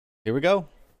Here we go.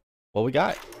 What we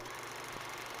got?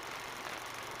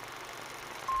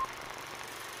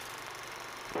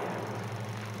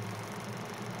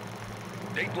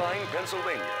 Dateline,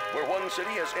 Pennsylvania, where one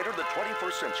city has entered the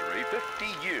 21st century 50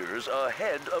 years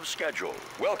ahead of schedule.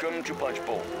 Welcome to Punch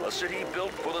Bowl, a city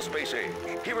built for the space age.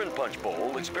 Here in Punch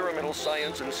Bowl, experimental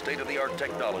science and state-of-the-art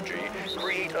technology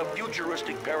create a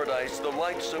futuristic paradise the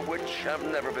likes of which have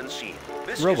never been seen.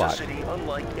 This is a city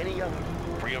unlike any other,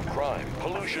 free of crime,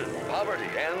 pollution, poverty,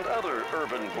 and other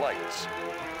urban blights.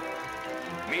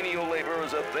 Menial labor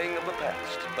is a thing of the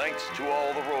past, thanks to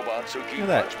all the robots who keep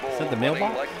Punch Bowl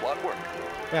running like clockwork.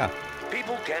 Yeah.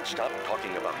 People can't stop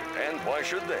talking about it, and why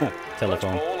should they?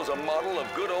 Telephone. Punch Bowl is a model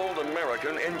of good old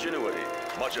American ingenuity,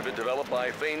 much of it developed by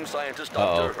famed scientist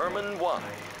Dr. Herman Y.,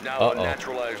 now a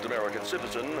naturalized American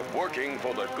citizen working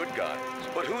for the good guys.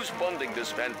 But who's funding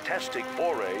this fantastic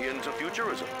foray into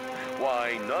futurism?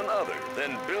 Why, none other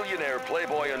than billionaire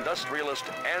playboy industrialist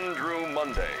Andrew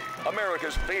Monday.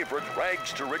 America's favorite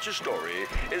rags-to-riches story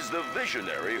is the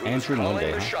visionary who's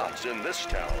calling the shots in this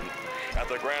town. At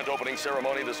the grand opening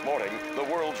ceremony this morning, the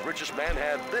world's richest man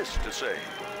had this to say.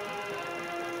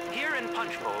 Here in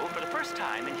Punch Bowl, for the first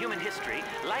time in human history,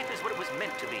 life is what it was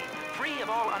meant to be, free of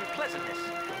all unpleasantness.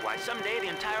 Why, someday the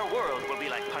entire world will be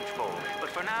like Punch Bowl, but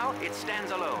for now, it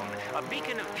stands alone, a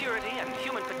beacon of purity and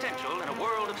human potential in a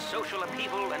world of social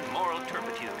upheaval and moral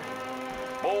turpitude.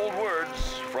 Bold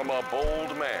words from a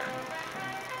bold man.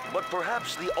 But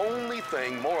perhaps the only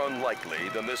thing more unlikely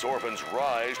than this orphan's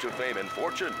rise to fame and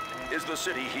fortune is the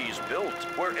city he's built,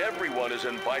 where everyone is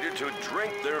invited to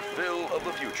drink their fill of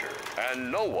the future, and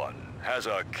no one has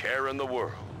a care in the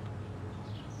world.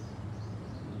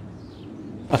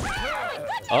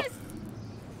 Oh,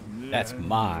 that's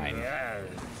mine.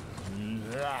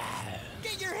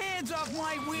 Get your hands off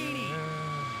my weenie!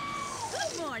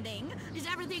 Good morning. Is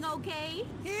everything okay?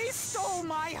 He stole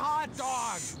my hot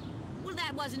dog! Well,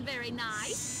 that wasn't very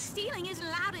nice. Stealing isn't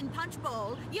allowed in Punch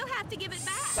Bowl. You'll have to give it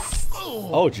back.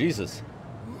 Oh, Jesus.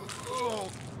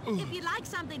 If you'd like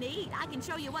something to eat, I can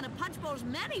show you one of Punch Bowl's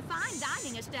many fine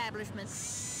dining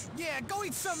establishments. Yeah, go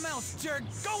eat something else, jerk.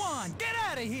 Go on, get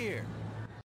out of here.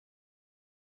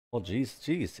 Well,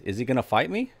 jeez. Is he gonna fight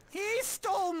me? He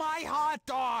stole my hot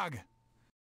dog.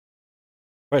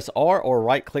 Press R or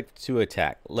right click to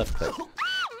attack. Left click. Oh,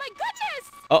 my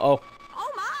goodness! Uh-oh.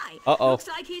 Oh, my. Uh-oh. Looks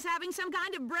like he's having some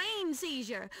kind of brain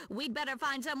seizure. We'd better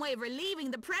find some way of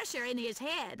relieving the pressure in his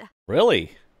head.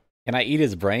 Really? Can I eat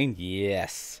his brain?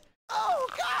 Yes. Oh,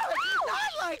 God,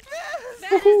 not like this.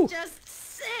 That is just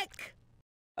sick.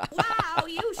 Wow,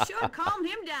 you sure calmed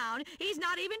him down. He's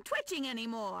not even twitching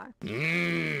anymore.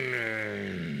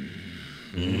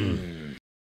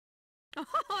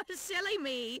 Oh, silly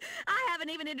me. I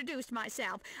haven't even introduced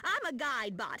myself. I'm a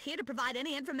guide bot, here to provide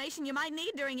any information you might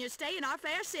need during your stay in our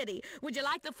fair city. Would you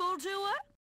like the full tour?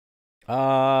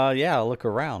 Yeah, I'll look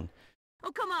around.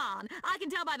 Oh, come on. I can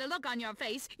tell by the look on your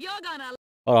face. You're gonna...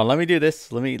 Hold on, let me do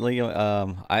this.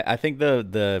 I think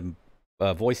the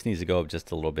voice needs to go up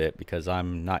just a little bit because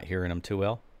I'm not hearing him too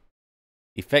well.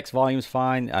 Effects volume's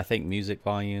fine. I think music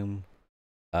volume.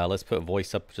 Let's put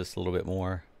voice up just a little bit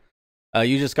more.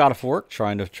 You just got off work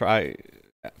trying to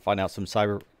find out some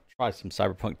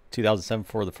Cyberpunk 2007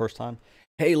 for the first time.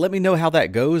 Hey, let me know how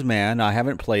that goes, man. I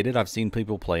haven't played it. I've seen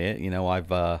people play it. You know,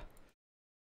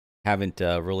 haven't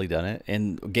really done it.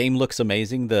 And game looks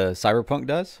amazing. The Cyberpunk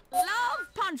does. Love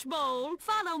Punch Bowl.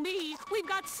 Follow me. We've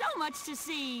got so much to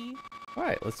see. All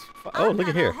right, let's. Oh, look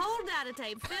at here. Whole data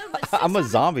tape filled with I'm a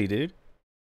zombie, dude.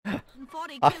 I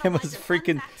am a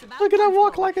freaking. Look at I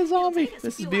walk like a zombie.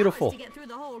 This is beautiful.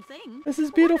 This is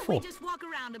beautiful. Just walk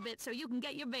around a bit so you can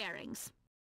get your bearings.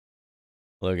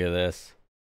 Look at this.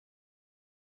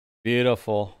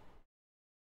 Beautiful.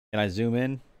 Can I zoom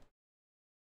in?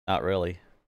 Not really.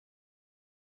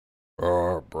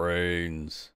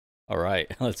 Brains. All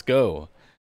right, let's go.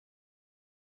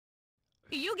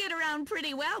 You get around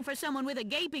pretty well for someone with a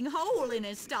gaping hole in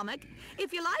his stomach.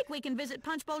 If you like, we can visit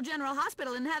Punch Bowl General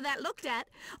Hospital and have that looked at.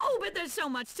 Oh, but there's so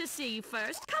much to see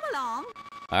first. Come along.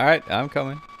 All right, I'm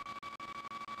coming.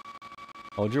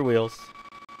 Hold your wheels.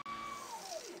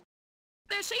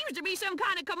 There seems to be some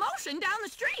kind of commotion down the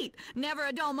street. Never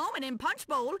a dull moment in Punch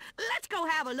Bowl. Let's go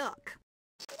have a look.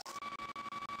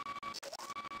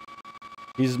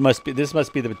 This must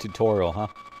be the tutorial, huh?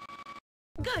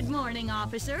 Good morning,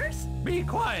 officers. Be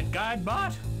quiet, guide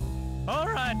bot. All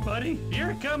right, buddy,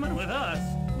 you're coming with us.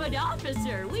 But,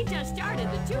 officer, we just started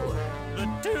the tour. The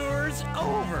tour's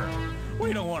over.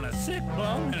 We don't want a sick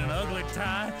bum in an ugly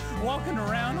tie walking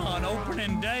around on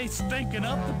opening day stinking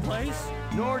up the place.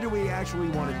 Nor do we actually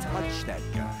want to touch that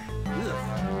guy.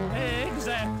 Ugh.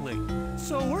 Exactly.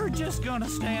 just gonna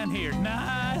stand here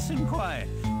nice and quiet,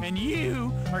 and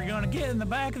you are gonna get in the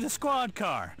back of the squad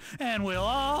car, and we'll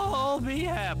all be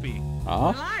happy.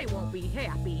 Huh? Well, I won't be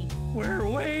happy. We're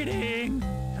waiting.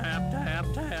 Tap, tap,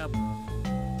 tap.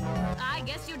 I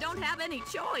guess you don't have any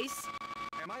choice.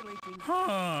 Am I leaking?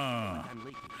 Huh. I'm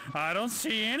leaking. I don't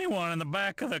see anyone in the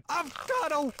back of the... I've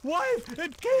got a wife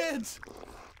and kids.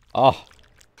 Oh,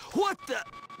 What the?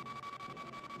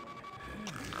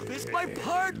 It's my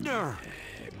partner.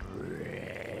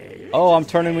 oh, I'm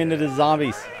turning them into the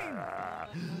zombies.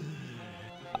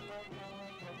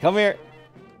 Come here.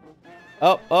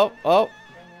 Oh, oh, oh,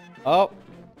 oh.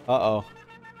 Uh-oh.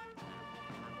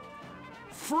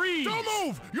 Freeze! Don't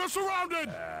move! You're surrounded!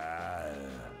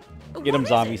 Get them, What is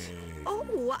zombies. it?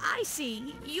 Oh, I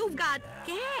see. You've got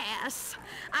gas.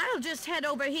 I'll just head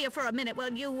over here for a minute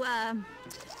while you,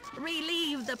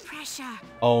 relieve the pressure.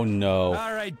 Oh, no.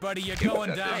 All right, buddy, you're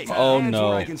going down. Oh, Hands no.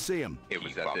 where I can see him. It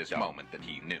was at this moment that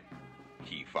he knew.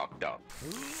 He fucked up.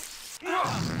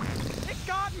 It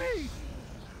got me.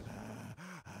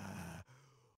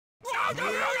 Watch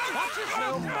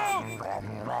yourself.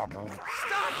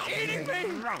 Stop eating me.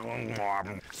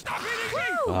 Stop eating me.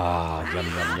 Ah, yum,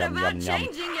 Thought yum, yum, about yum, yum.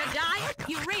 changing your diet?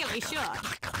 You really should.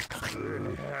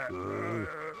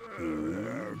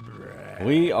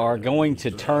 We are going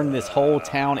to turn this whole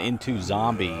town into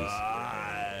zombies.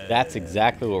 That's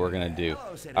exactly what we're going to do.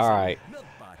 All right.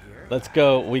 Let's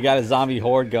go. We got a zombie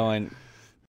horde going.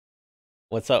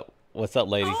 What's up? What's up,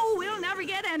 lady? Oh, we'll never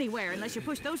get anywhere unless you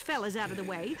push those fellas out of the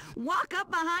way. Walk up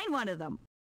behind one of them.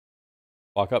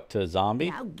 Walk up to a zombie.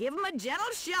 Now give them a gentle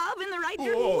shove in the right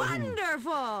direction.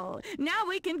 Wonderful. Now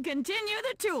we can continue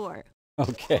the tour.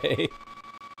 Okay.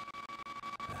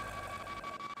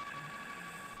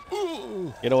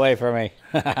 Get away from me.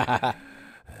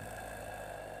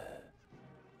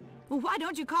 Well, why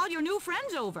don't you call your new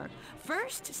friends over?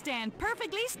 First, stand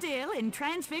perfectly still and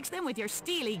transfix them with your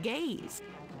steely gaze.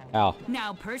 Ow.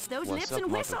 Now purse those lips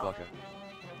and whistle.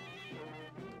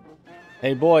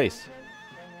 Hey, boys.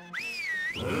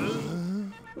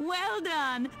 Well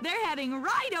done. They're heading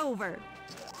right over.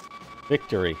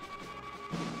 Victory.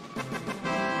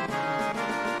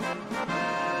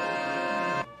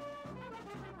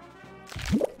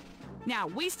 Now,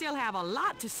 we still have a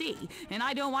lot to see, and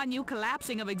I don't want you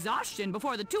collapsing of exhaustion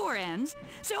before the tour ends.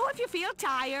 So if you feel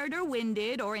tired or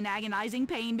winded or in agonizing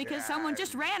pain because someone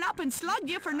just ran up and slugged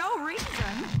you for no reason,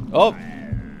 Oh.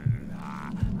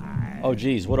 Oh,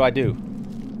 geez. What do I do?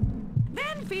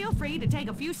 then feel free to take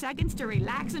a few seconds to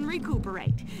relax and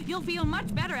recuperate. You'll feel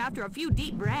much better after a few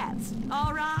deep breaths.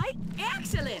 All right?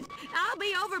 Excellent. I'll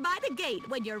be over by the gate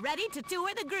when you're ready to tour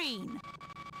the green.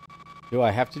 Do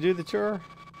I have to do the tour?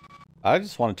 I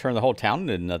just want to turn the whole town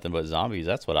into nothing but zombies.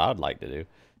 That's what I'd like to do.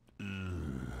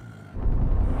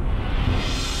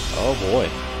 Oh boy.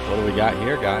 What do we got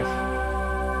here, guys?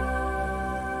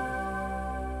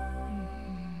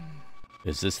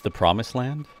 Is this the promised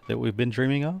land that we've been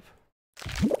dreaming of?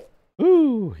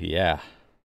 Ooh, yeah.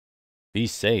 Be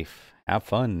safe. Have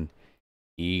fun.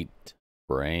 Eat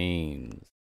brains.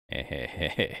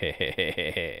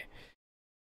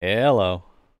 Hello.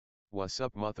 What's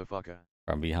up, motherfucker?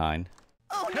 From behind.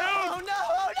 Oh no! Oh no!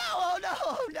 Oh no! Oh no!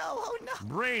 Oh no! Oh no!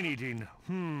 Brain eating.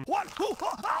 What?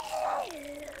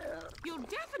 You'll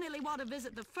definitely want to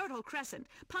visit the Fertile Crescent,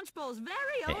 Punch Bowl's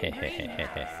very own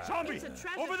greenhouse. Zombie! It's a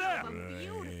treasure Over trove there! of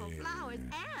beautiful flowers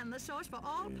and the source for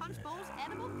all Punch Bowl's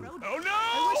edible produce. Oh no!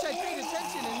 I wish I paid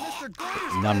attention in Mr.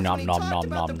 Gore's Nom class nom when he nom talked nom about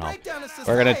nom the nom. breakdown of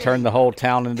We're gonna society. turn the whole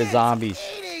town into It's zombies.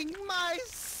 eating my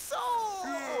soul.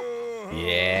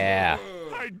 Yeah.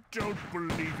 I don't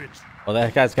believe it. Well,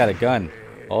 that guy's got a gun.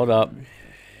 Hold up.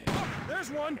 There's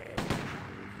one.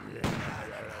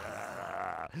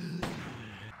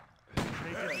 They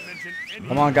didn't mention any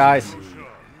Come on, guys.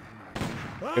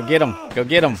 Go get him. Go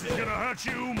get him. It's gonna hurt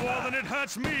you more than it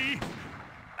hurts me.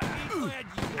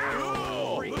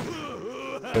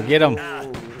 Go get him.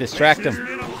 Distract him.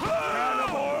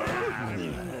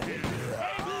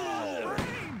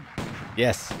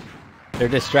 Yes. They're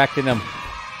distracting him.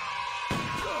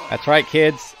 That's right,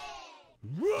 kids.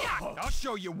 I'll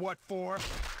show you what for.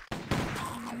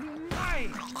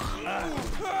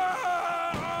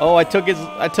 Oh, I took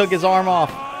his arm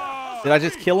off. Did I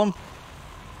just kill him?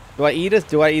 Do I eat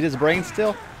his brain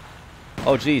still?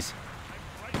 Oh, jeez.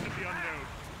 Frightened of the unknown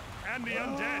and the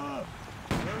undead.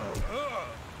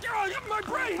 My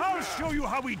brain! I'll show you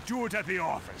how we do it at the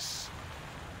office.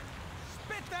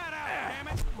 Spit that out,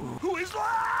 damn it! Who is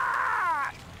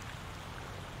that?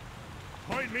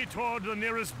 Point me toward the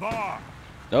nearest bar.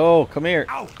 Oh, come here.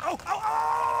 Ow! Ow! Ow!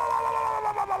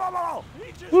 Ow!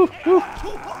 Woo, woo.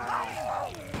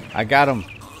 I got him.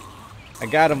 I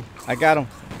got him. I got him.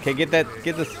 Okay, get that.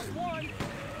 Get this.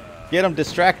 Get him.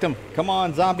 Distract him. Come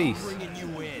on, zombies.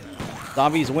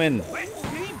 Zombies win.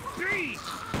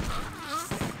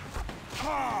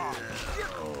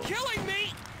 You're killing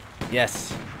me.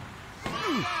 Yes.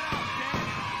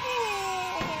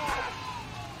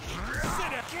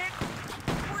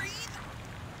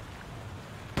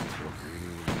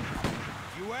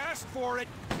 You asked for it.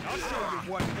 I'll show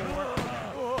you what for.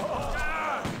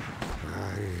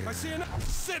 I see enough.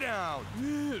 Sit down.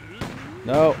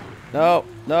 No. No.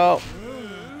 No.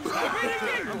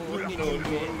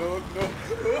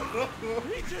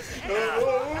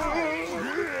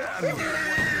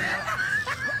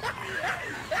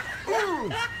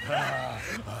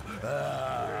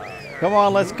 Come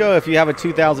on, let's go. If you have a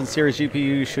 2000 series GPU,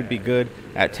 you should be good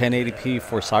at 1080p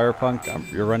for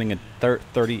Cyberpunk. You're running at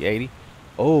 3080.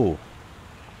 Oh,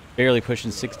 barely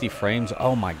pushing 60 frames.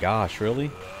 Oh my gosh,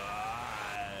 really?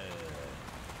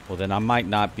 Well, then I might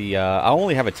not be. I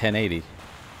only have a 1080,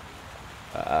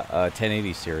 a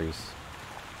 1080 series,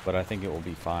 but I think it will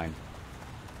be fine.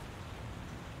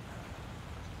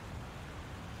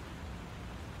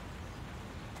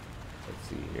 Let's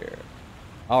see here.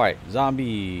 All right,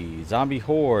 zombie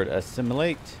horde,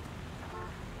 assimilate.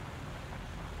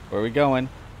 Where are we going?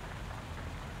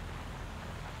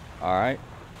 All right.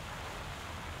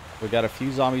 We got a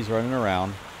few zombies running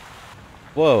around.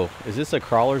 Whoa, is this a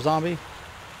crawler zombie?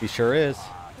 He sure is.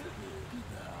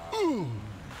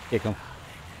 Kick him.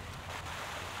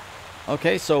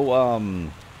 Okay, so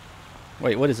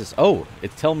wait, what is this? Oh,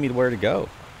 it's telling me where to go.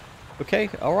 Okay,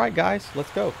 all right, guys,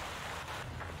 let's go.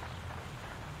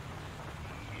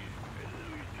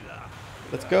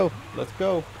 Let's go. Let's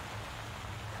go.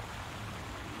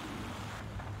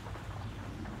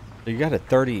 So you got a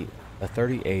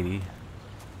 3080,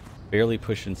 barely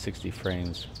pushing 60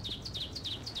 frames.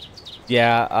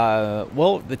 Yeah,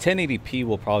 well, the 1080p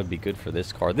will probably be good for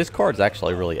this card. This card's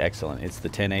actually really excellent. It's the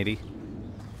 1080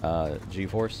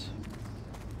 GeForce.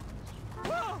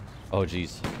 Oh,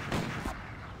 jeez.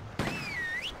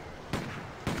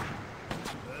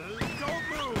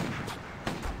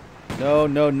 No,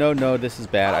 no, no, no. This is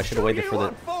bad. I should have waited for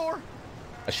the.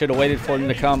 I should have waited for him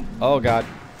to come. Oh God.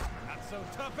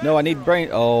 No, I need brain.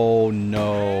 Oh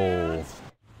no.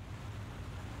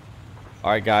 All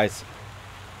right, guys.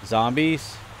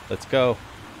 Zombies. Let's go.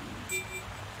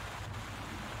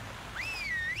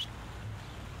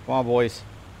 Come on, boys.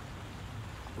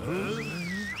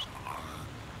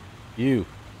 You.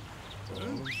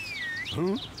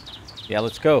 Yeah,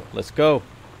 let's go. Let's go.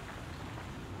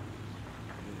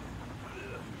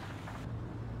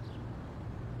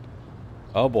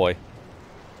 Oh boy.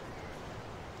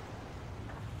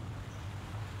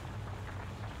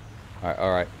 Alright,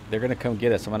 alright. They're gonna come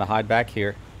get us. I'm gonna hide back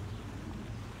here.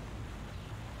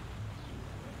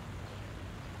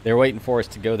 They're waiting for us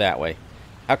to go that way.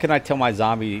 How can I tell my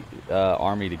zombie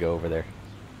army to go over there?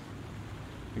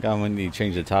 I think I'm gonna need to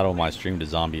change the title of my stream to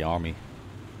Zombie Army.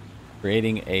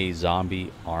 Creating a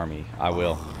zombie army. I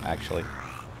will, actually.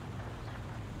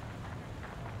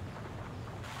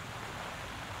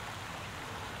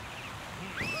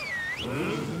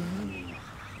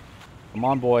 Come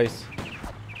on, boys.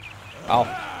 Ow.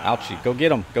 Ouchie. Go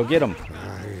get him. Go get him.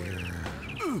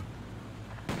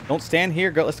 Don't stand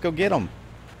here. Go. Let's go get him.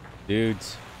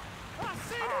 Dudes.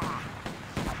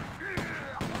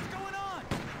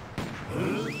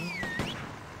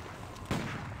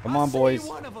 Come on, boys.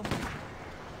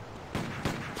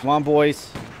 Come on,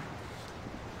 boys.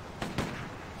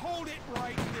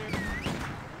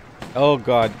 Oh,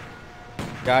 God.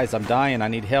 Guys, I'm dying. I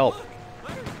need help.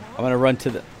 I'm gonna run to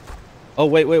the... Oh,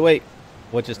 wait, wait, wait.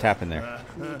 What just happened there?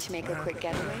 Need to make a quick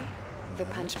getaway? The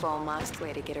Punch Bowl must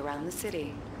way to get around the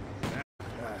city.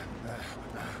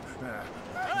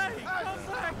 Hey, come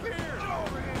back here!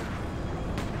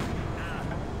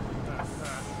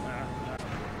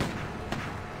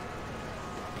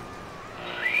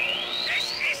 This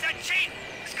is the chief!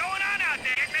 What's going on out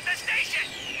there? Get me the station!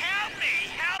 Help me!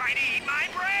 Help! I need my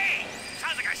brain!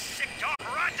 Sounds like a sick dog.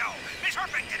 Pronto! Miss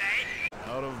Herping today!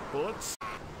 Out of bullets?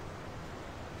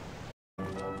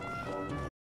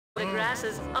 The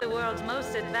grasses are the world's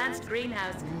most advanced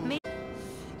greenhouse.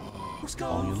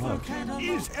 All you love.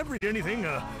 Is anything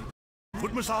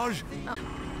foot massage?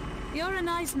 You're a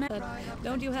nice man, but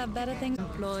don't you have better things?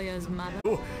 Employer's mother.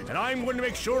 Oh, and I'm going to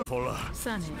make sure full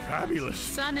Sunny. fabulous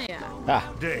Sunny.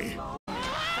 Ah. day.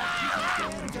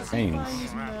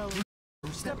 Brains.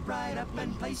 Step right up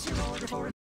and place your order for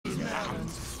it.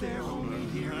 They're only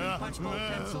here in Punch Bowl,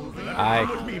 Pennsylvania. Come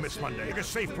with me, Miss Monday. Make a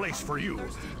safe place for you.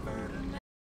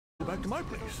 Go back to my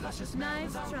place.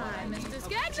 Nice try, Mr.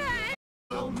 Sketchy.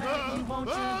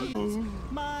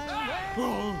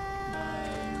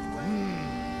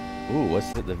 Ooh,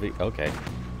 what's the okay.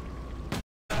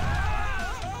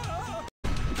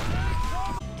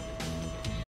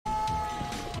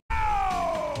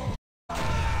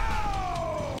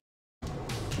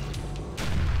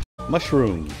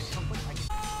 Mushrooms.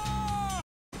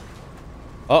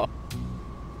 Oh.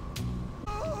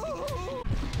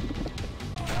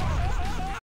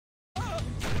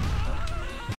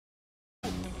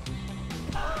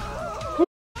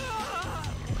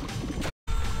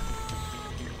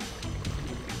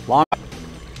 Long.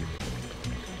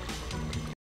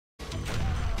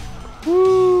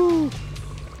 Woo.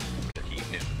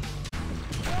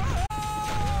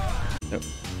 Nope.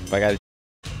 I got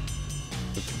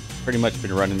pretty much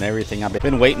been running everything. I've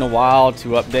been waiting a while to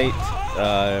update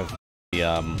the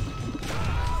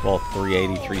well,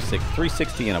 380,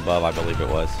 360 and above, I believe it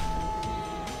was.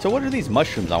 So what are these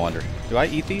mushrooms, I wonder? Do I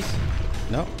eat these?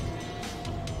 No.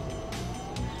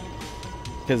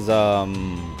 Because I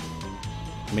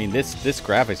mean, this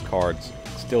graphics card's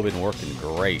still been working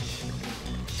great.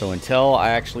 So until I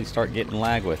actually start getting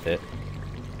lag with it,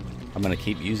 I'm gonna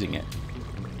keep using it.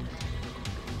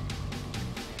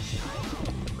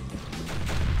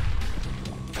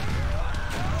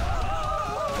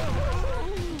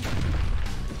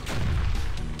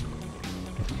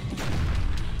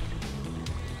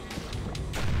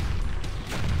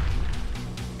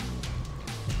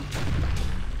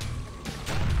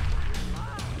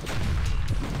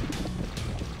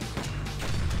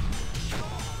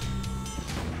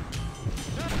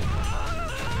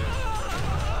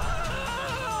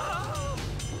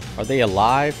 Are they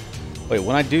alive? Wait,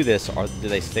 when I do this, do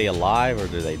they stay alive or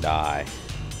do they die?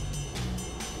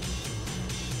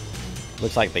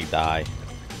 Looks like they die.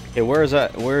 Okay, where is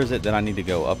it that I need to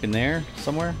go? Up in there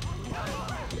somewhere?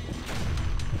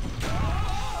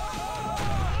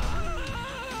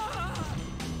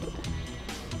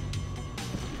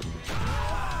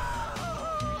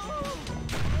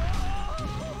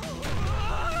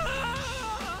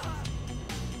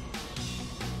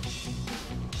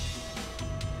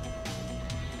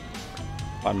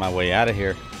 Find my way out of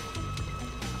here.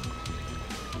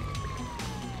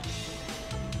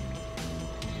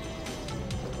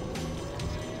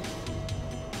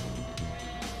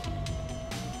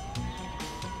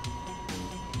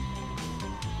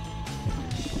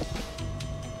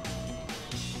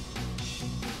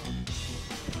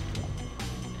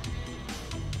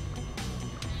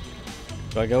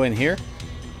 Do I go in here?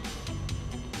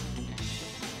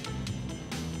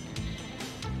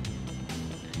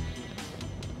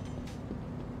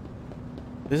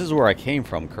 This is where I came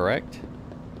from, correct?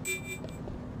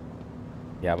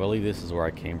 Yeah, I believe this is where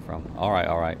I came from. Alright,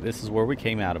 alright. This is where we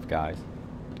came out of, guys.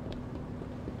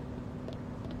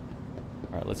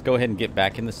 Alright, let's go ahead and get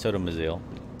back in the Sotomobile.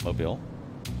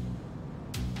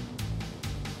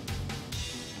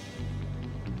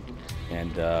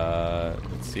 And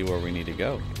let's see where we need to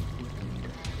go.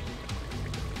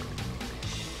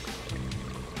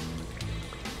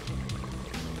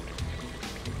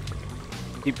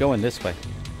 Keep going this way.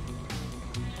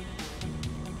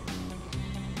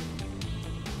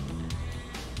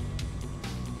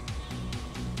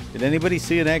 Did anybody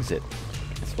see an exit?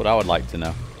 That's what I would like to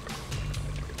know.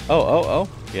 Oh,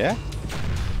 yeah?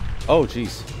 Oh,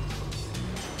 jeez.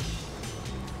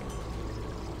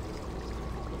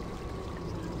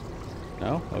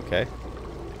 No? Okay.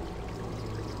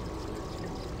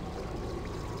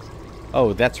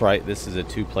 Oh, that's right. This is a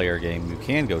two-player game. You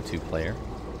can go two-player.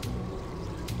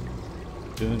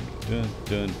 Dun, dun,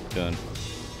 dun, dun.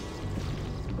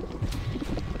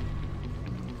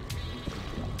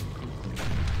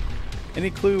 Any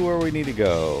clue where we need to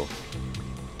go?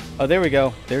 Oh, there we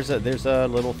go. There's a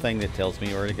little thing that tells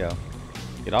me where to go.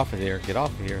 Get off of here. Get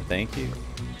off of here. Thank you.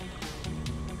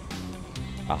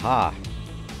 Aha.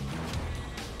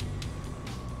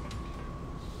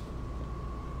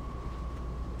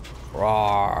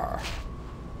 Roar.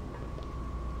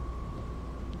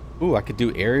 Ooh, I could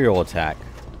do aerial attack.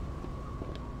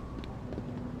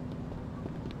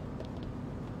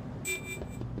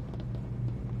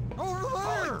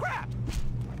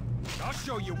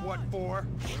 Show you what for.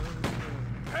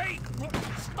 Hey,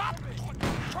 stop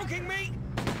choking me!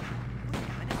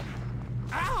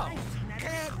 Ow!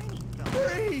 Can't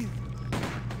breathe!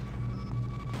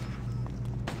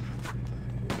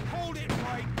 Hold it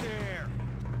right there!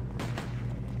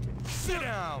 Sit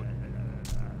down!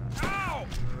 Ow!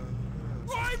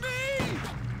 Why me?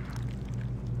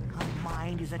 A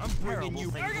mind is a I'm bringing you.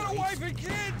 thing. I got a wife and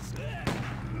kids!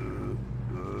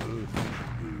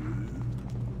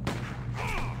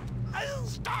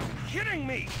 Stop hitting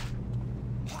me!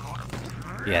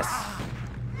 Yes.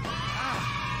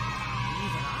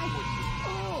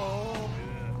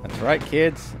 That's right,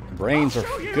 kids. Brains are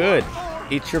good.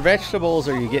 Eat your vegetables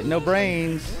or you get no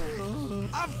brains.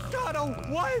 I've got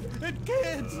a wife and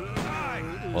kids.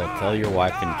 Well, tell your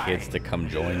wife and kids to come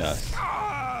join us.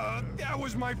 That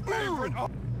was my favorite.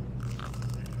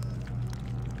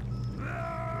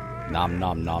 Nom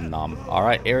nom nom nom. All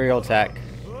right, aerial attack.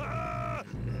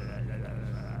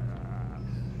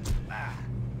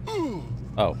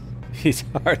 Oh, he's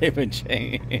already been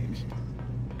changed.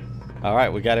 All right,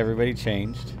 we got everybody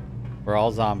changed. We're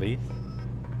all zombies.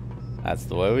 That's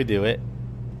the way we do it.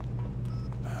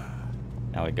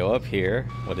 Now we go up here.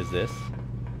 What is this?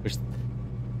 Push the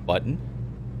button.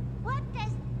 What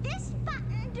does this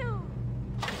button do?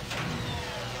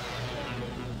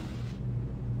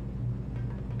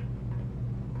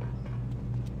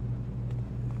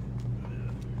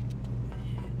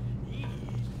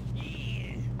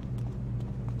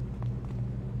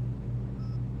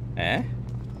 Eh?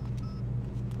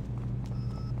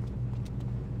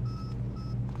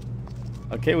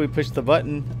 Okay, we pushed the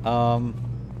button.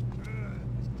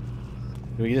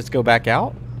 Do we just go back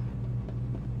out?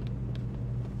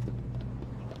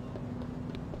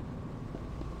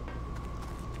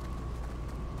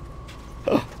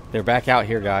 They're back out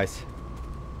here, guys.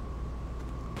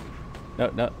 No,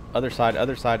 no, other side,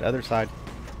 other side, other side.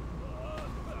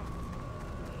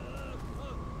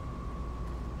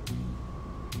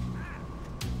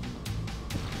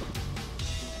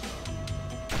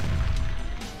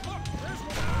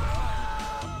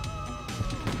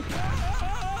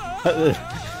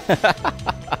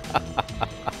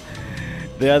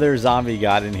 The other zombie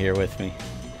got in here with me.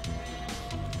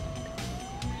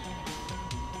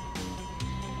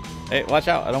 Hey, watch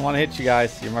out. I don't want to hit you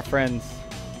guys. You're my friends.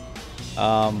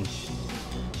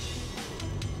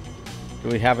 Do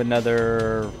we have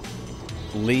another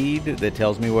lead that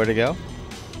tells me where to go?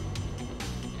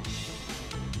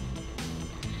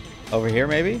 Over here,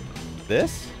 maybe?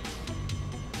 This?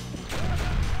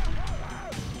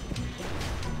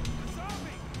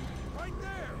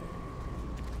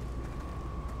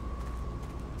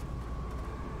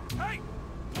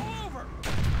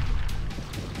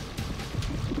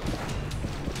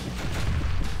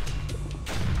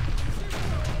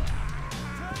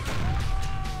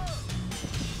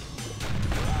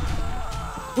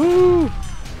 Woo!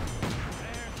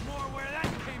 There's more where that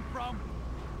came from.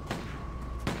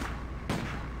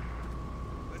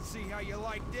 Let's see how you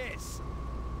like this.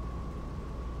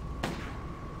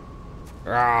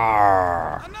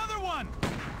 Rawr. Another one.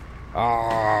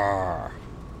 Rawr.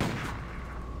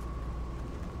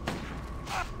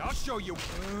 I'll show you.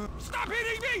 Stop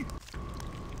hitting me!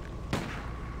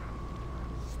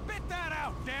 Spit that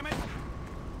out, damn it!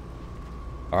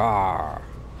 Rawr.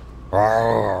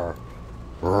 Rawr.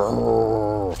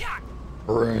 Rawr.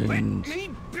 Brains.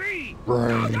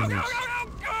 Brains.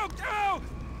 Go!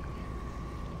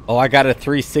 Oh, I got a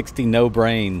 360 no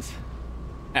brains.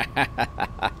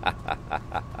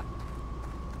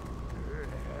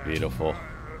 Beautiful.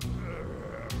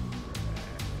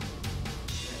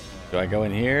 Do I go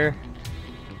in here?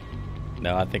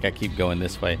 No, I think I keep going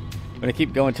this way. I'm gonna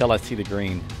keep going till I see the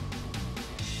green.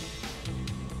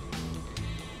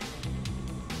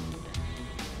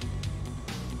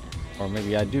 Or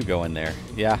maybe I do go in there.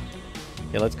 Yeah.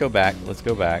 Yeah, let's go back. Let's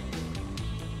go back.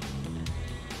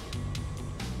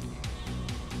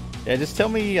 Yeah, just tell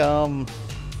me how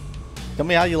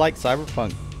you like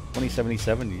Cyberpunk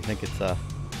 2077. Do you think it's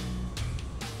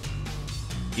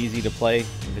easy to play?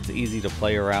 If it's easy to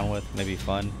play around with, maybe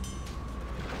fun.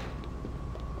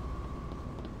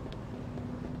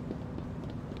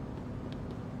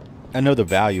 I know the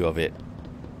value of it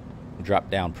dropped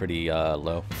down pretty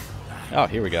low. Oh,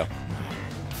 here we go.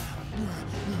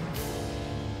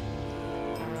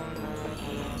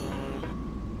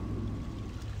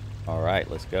 All right,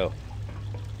 let's go.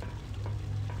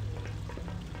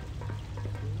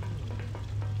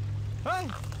 Hey,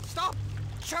 stop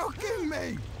choking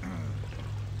me!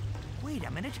 Wait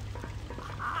a minute.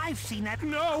 I've seen that.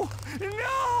 No!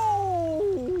 No!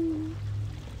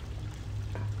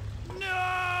 No!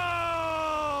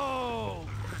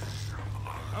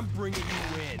 I'm bringing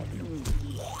you in.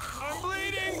 I'm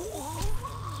bleeding!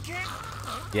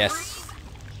 Yes.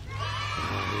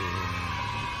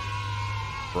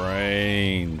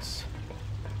 Brains.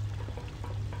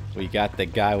 We got the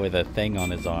guy with a thing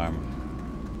on his arm.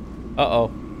 Uh-oh.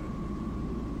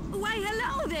 Why,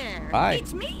 hello there. Hi.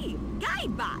 It's me,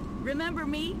 Guidebot. Remember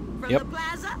me from Yep. the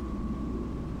plaza?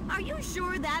 Are you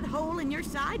sure that hole in your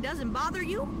side doesn't bother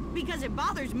you? Because it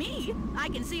bothers me. I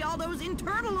can see all those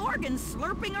internal organs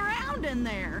slurping around in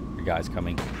there. Your guy's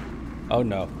coming. Oh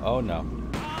no. Oh no.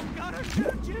 I'm gonna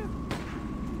shoot you.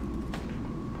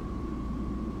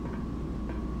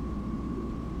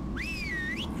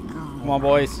 Come on,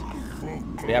 boys.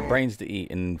 We have brains to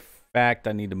eat. In fact,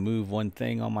 I need to move one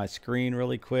thing on my screen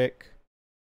really quick.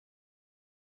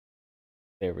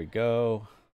 There we go.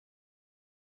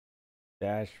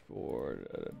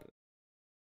 Dashboard.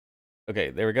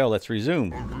 Okay, there we go. Let's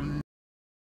resume.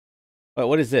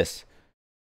 What is this?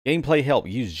 Gameplay help.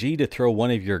 Use G to throw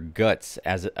one of your guts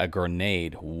as a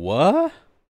grenade. What?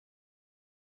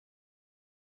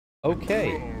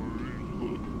 Okay.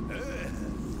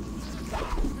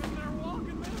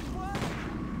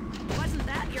 Wasn't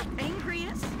that your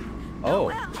pancreas? Oh.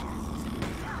 Well.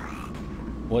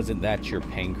 Wasn't that your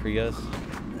pancreas?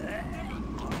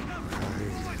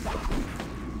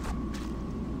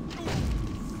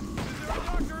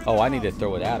 Oh, I need to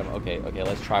throw it at him. Okay, okay,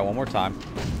 let's try one more time.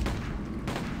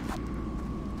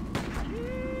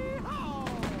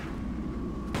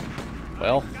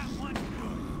 Well.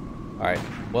 Alright,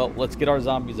 well, let's get our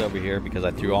zombies over here because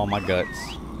I threw all my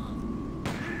guts.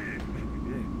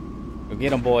 Go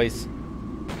get them, boys.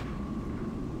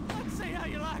 Let's see how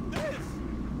you like this.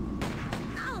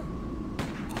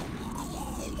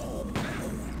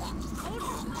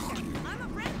 I'm a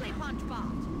friendly punch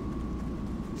ball.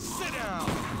 Sit down.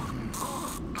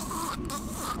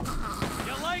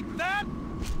 You like that?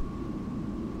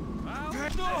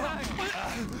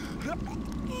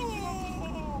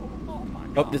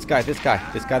 Oh, this guy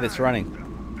that's running.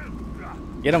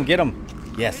 Get him, get him.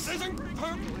 Yes.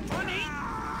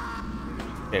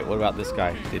 Okay, what about this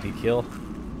guy? Did he kill?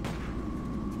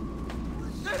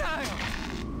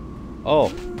 Oh.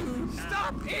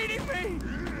 Stop eating me!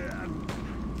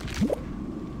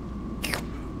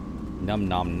 Nom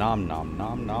nom nom nom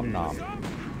nom nom nom.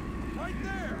 Right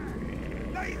there!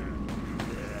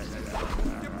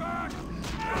 Get back!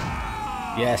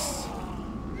 Yes.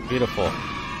 Beautiful.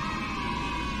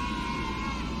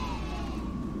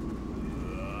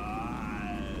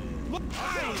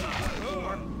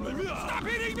 Stop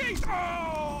eating me!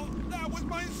 Oh, that was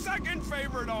my second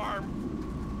favorite arm.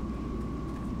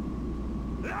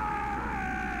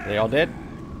 They all dead?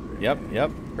 Yep,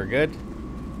 yep. We're good.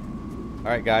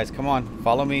 Alright, guys, come on.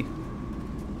 Follow me.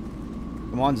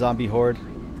 Come on, zombie horde.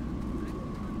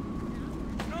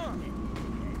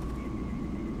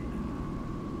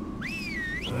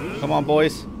 Come on,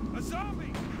 boys. A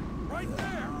zombie! Right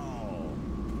there!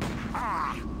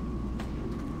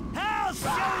 I'll show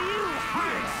you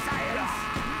hard science!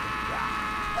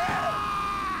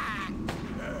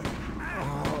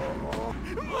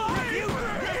 Review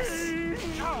this!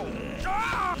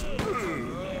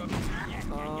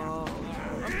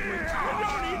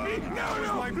 Don't eat me! That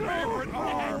was my favorite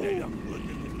arm!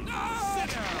 Sit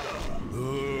down!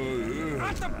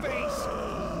 Not the face!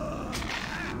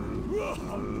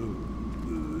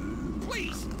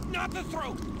 Please, not the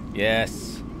throat!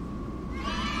 Yes.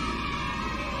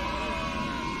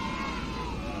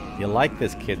 You like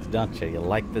this, kids, don't you? You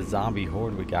like the zombie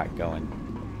horde we got going.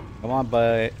 Come on,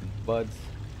 buds.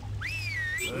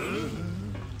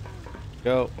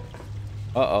 Go.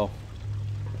 Uh-oh.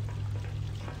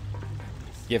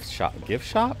 Gift shop. Gift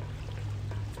shop?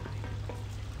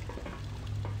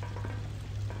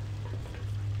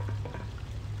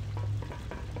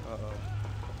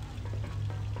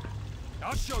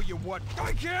 I'll show you what.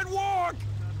 I can't walk!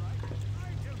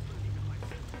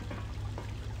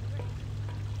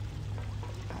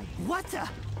 What the?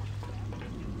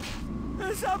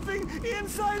 There's something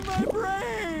inside my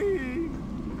brain!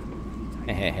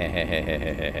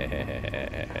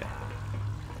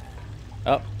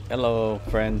 Oh, hello,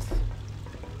 friends.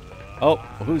 Oh,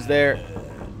 who's there?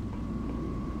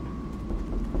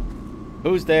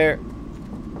 Who's there?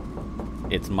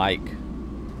 It's Mike.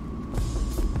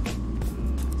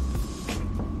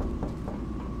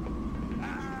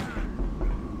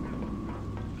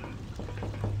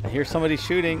 I hear somebody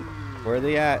shooting. Where are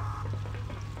they at?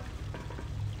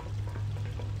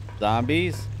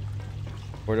 Zombies?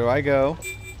 Where do I go?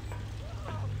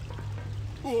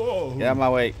 Whoa. Get out of my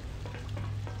way.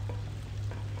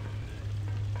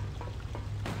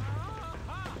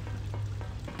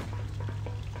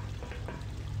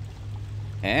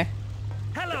 Eh?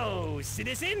 Hello,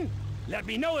 citizen. Let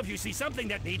me know if you see something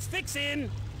that needs fixing.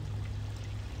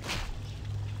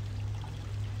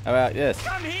 How about this?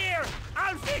 Come here.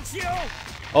 I'll fix you.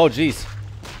 Oh, jeez.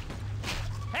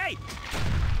 Hey.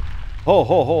 Ho,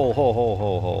 ho, ho, ho, ho,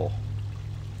 ho, ho.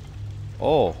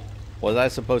 Oh, was I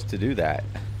supposed to do that?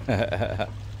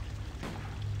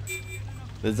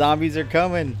 The zombies are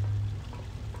coming.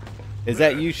 Is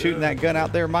that you shooting that gun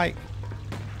out there, Mike?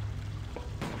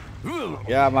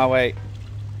 Get out of my way.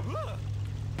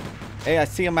 Hey, I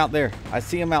see him out there. I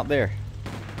see him out there.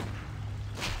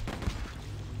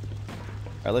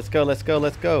 All right, let's go, let's go,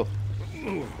 let's go.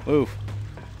 Move.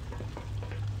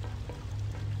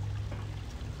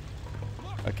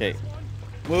 Okay.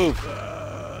 Move.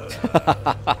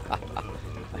 I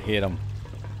hit him.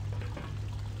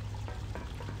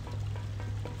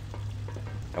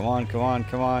 Come on, come on,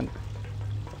 come on.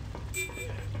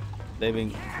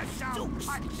 Saving.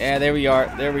 Yeah, there we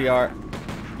are. There we are.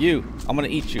 You. I'm gonna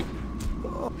eat you.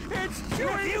 It's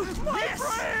you, my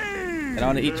friend! And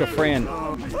I'm gonna eat your friend.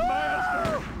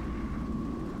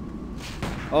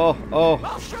 Oh, oh.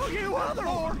 I'll show you other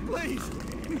more, please.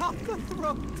 Not the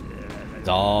throat.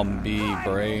 Zombie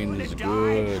brain is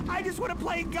good. I just want to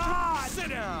play God. Sit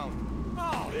down.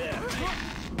 Oh, yeah.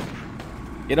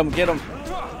 Get him, get him.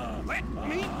 Let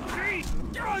me see.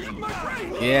 My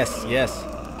brain. Yes, yes.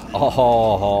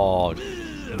 Oh,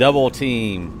 double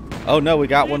team. Oh no, we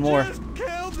got one more. Just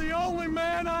killed the only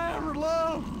man I ever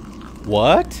loved.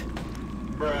 What?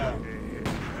 Bruh.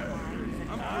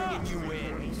 I'm bringing you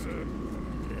in.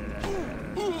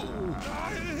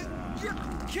 You're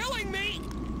killing me.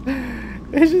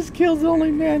 It just kills the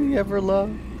only man you ever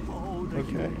loved. Oh, the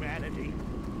Okay. humanity.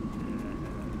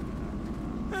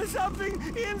 There's something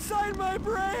inside my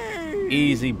brain.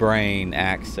 Easy brain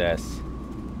access.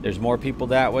 There's more people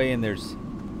that way, and there's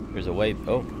a way.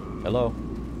 Oh, hello.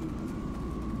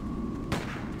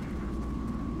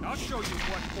 I'll show you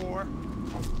what for.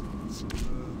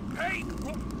 Hey,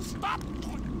 stop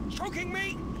choking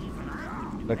me.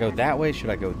 Should I go that way?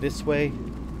 Should I go this way?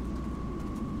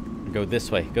 Go this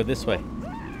way. Go this way.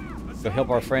 Go help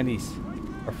our friendies,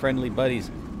 our friendly buddies.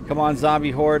 Come on,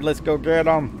 zombie horde. Let's go get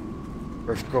them.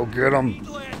 Let's go get them.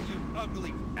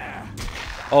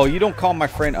 Oh, you don't call my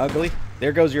friend ugly.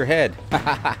 There goes your head.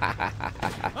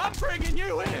 I'm bringing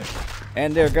you in.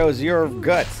 And there goes your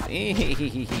guts.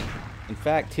 In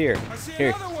fact, here.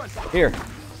 Here.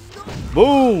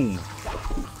 Boom.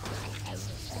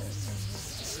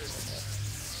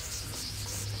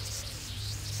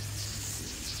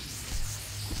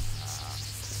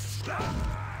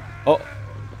 Oh.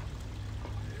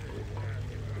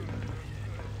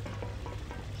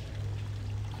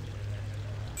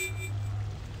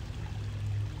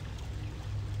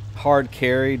 Hard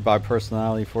carried by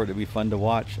personality for it to be fun to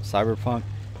watch. Cyberpunk.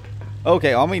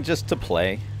 Okay, I mean just to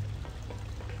play.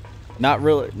 Not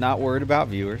worried about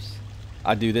viewers.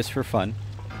 I do this for fun.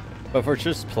 But for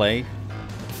just play.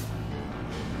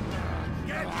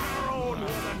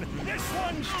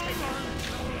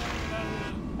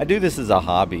 I do this as a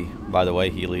hobby, by the way,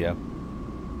 Helio.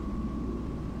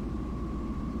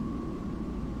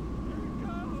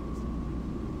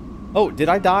 Oh, did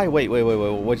I die? Wait,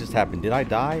 what just happened? Did I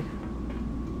die?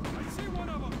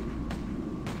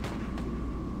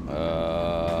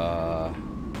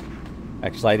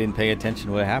 Actually, I didn't pay attention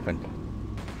to what happened.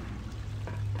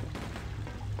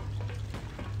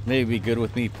 Maybe be good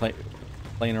with me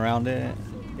playing around it.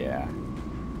 Yeah.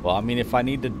 Well, I mean, if I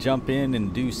need to jump in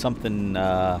and do something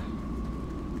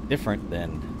different,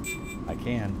 then I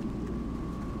can.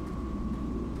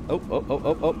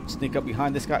 Oh, sneak up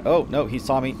behind this guy. Oh, no, he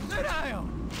saw me.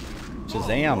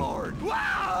 Shazam.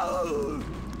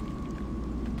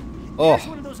 Oh.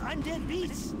 One of those undead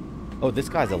beasts. Oh, this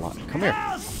guy's a lot. Come here.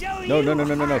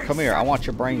 No. Come here. I want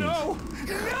your brains. No.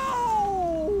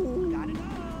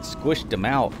 Squished him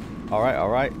out. All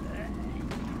right.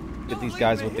 Get these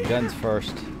guys with the guns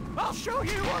first. I'll show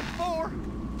you what for.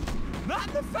 Not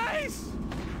in the face.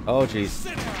 Oh, jeez.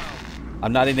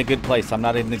 I'm not in a good place. I'm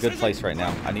not in a good place right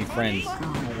now. I need friends. I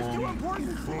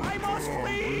must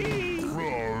leave.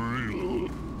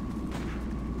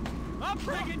 I'm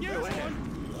bringing you in.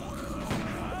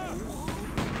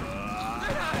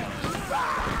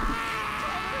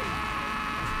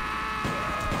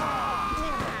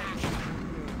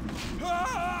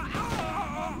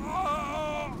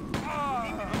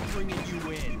 I'm bringing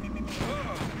you in.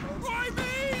 Why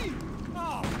me?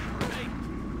 Oh, great.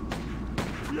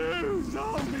 You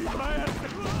zombie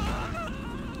bastard.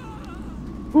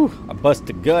 Whew, I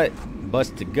busted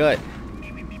gut.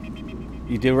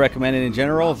 You do recommend it in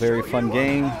general? Very fun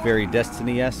game, very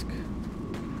Destiny-esque.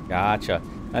 Gotcha.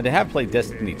 Now, they have played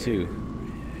Destiny 2.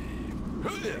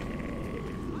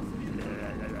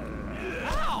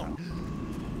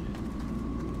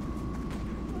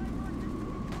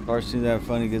 Cars seem to have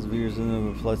fun. He gets viewers in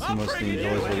them, but plus he mostly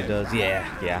enjoys what he does.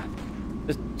 Yeah.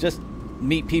 Just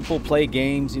meet people, play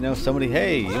games. You know, somebody,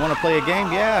 hey, you want to play a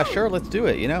game? Yeah, sure, let's do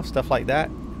it. You know, stuff like that.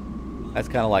 That's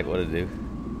kind of like what I do.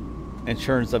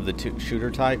 Insurance of the shooter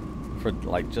type for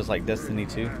like just like Destiny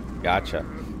 2. Gotcha.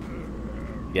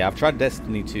 Yeah, I've tried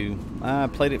Destiny 2. I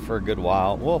played it for a good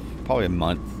while. Well, probably a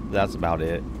month. That's about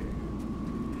it.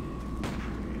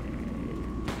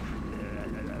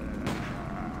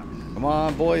 Come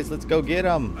on, boys, let's go get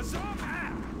them.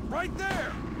 Right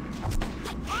there.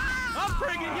 I'm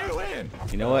bringing you in.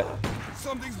 You know what?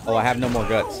 Oh, I have no more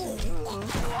guts.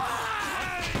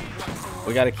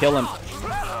 We gotta kill him.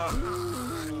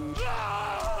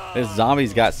 This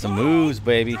zombie's got some moves,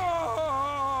 baby.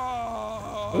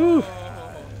 Ooh.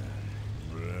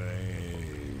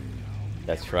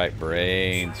 That's right,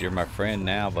 Brains. You're my friend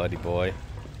now, buddy boy.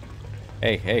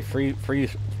 Hey, free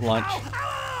lunch.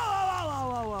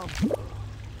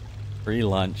 Free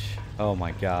lunch. Oh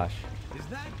my gosh.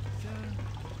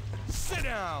 Sit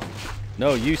down.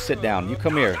 No, you sit down. You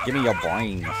come here. Give me your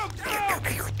brains.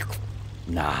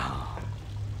 Nah.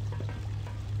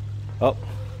 Oh.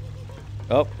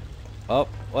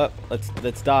 What?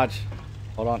 Let's dodge.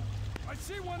 Hold on. I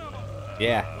see one of them.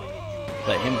 Yeah.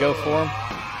 Let him go for him.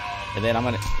 And then I'm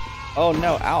gonna. Oh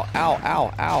no! Ow!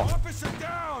 Officer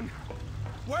down.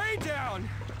 Way down.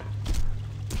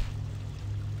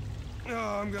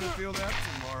 Oh, I'm gonna feel that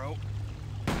tomorrow.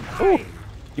 Ooh.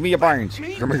 Give me your brains.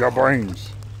 Give me your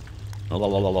brains. Nah.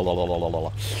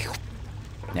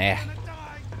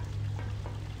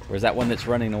 Where's that one that's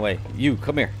running away? You,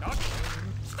 come here.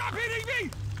 Stop hitting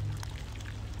me!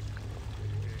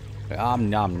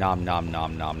 Nom.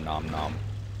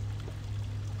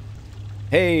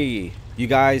 Hey, you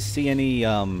guys see any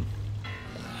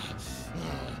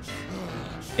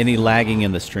lagging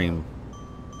in the stream?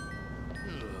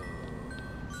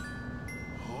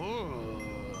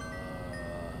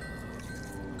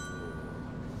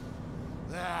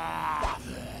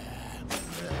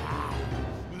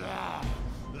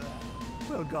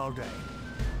 Well, Galday,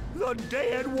 the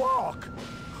dead walk.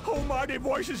 Oh, mighty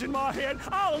voices in my head,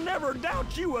 I'll never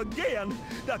doubt you again.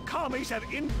 The commies have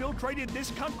infiltrated this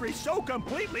country so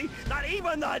completely that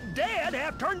even the dead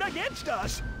have turned against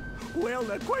us. Well,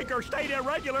 the Quaker State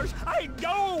Irregulars ain't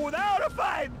going without a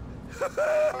fight.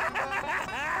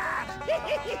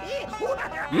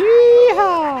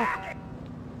 Yeehaw!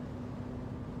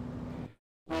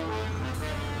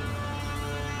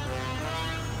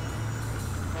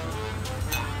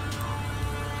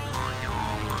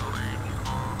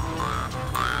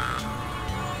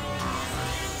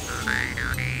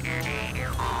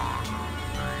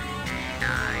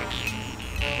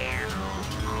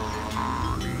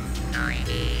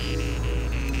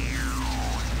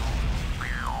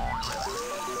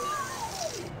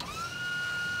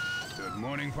 Good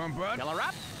morning, Pump Bud. Killer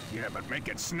up? Yeah, but make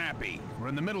it snappy. We're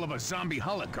in the middle of a zombie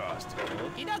holocaust.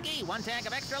 Okie dokie, 1 tank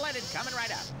of extra leaded coming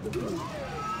right up.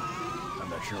 I'm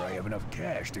not sure I have enough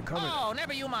cash to cover Oh,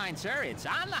 never you mind, sir. It's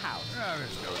on the house. Oh,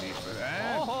 there's no need for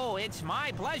that. Oh, it's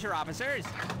my pleasure, officers.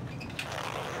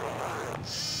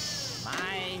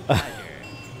 My pleasure.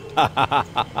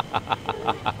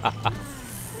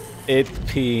 It's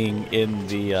peeing in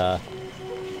the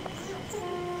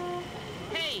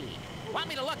Hey, want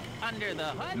me to look under the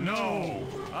hood? No,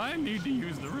 I need to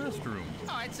use the restroom.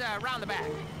 Oh, it's around the back.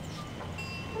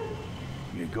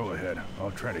 Yeah, go ahead.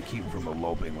 I'll try to keep from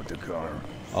eloping with the car.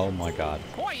 Oh my god.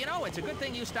 Boy, you know, it's a good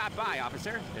thing you stopped by,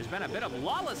 officer. There's been a bit of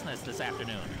lawlessness this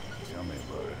afternoon. Tell me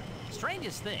about it.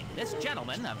 Strangest thing, this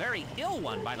gentleman, a very ill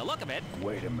one by the look of it.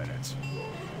 Wait a minute.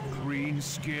 Green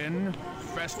skin,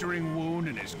 festering wound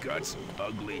in his guts,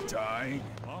 ugly tie.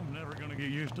 I'm never gonna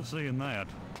get used to seeing that.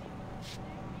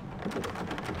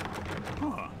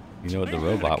 Huh. You know what the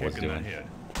robot was doing.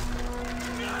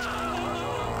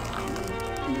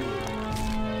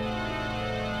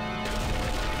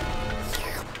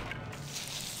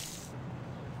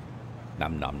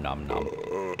 Nom.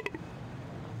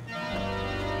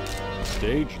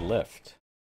 Stage left.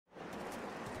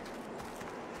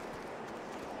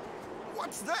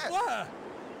 What's that? What?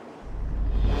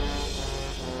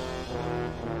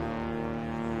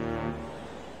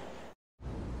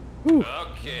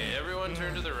 Okay, everyone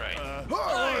turn to the right.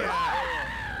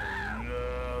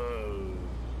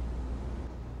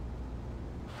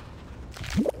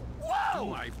 Whoa!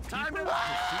 Lifetime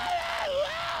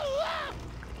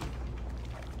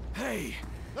Hey,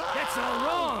 that's all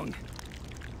wrong.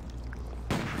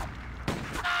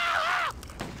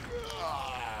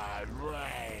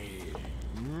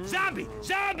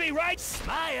 Zombie, right?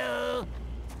 Smile.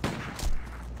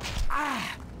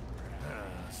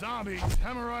 Zombies,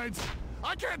 hemorrhoids.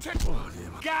 I can't take.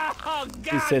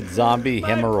 He said zombie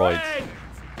hemorrhoids.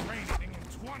 Anything in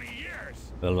 20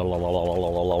 years.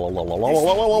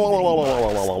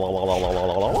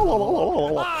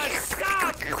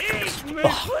 Stop!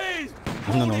 Please!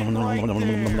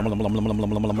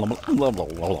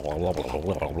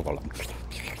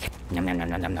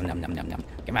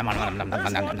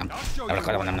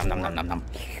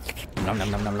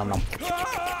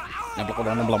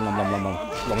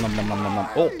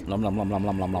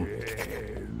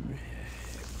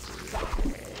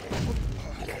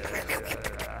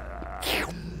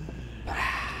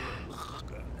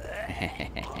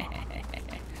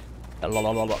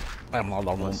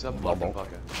 What's up,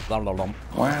 motherfucker?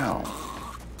 Wow.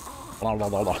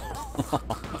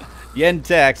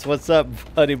 Yentex, what's up,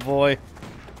 buddy boy?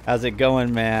 How's it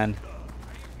going, man?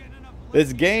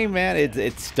 This game, man,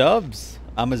 it's Stubbs.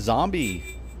 I'm a zombie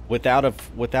without a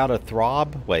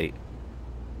throb. Wait,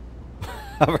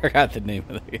 I forgot the name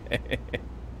of the game.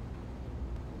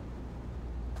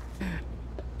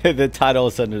 The title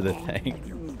is under the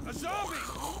thing. A zombie!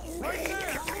 Right there!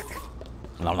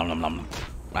 Nom nom nom nom.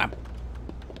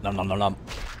 Nom nom nom nom nom.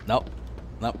 Nope.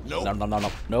 Nope. Nope. Nom nom nom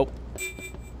nom. Nope.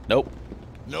 Nope.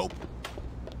 Nope.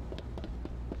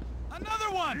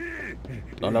 Another one!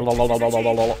 No no no no no no no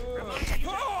no no.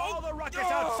 All the ruckus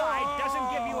outside doesn't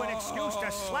give you an excuse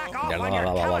to slack off on your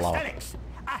calisthenics.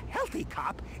 A healthy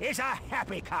cop is a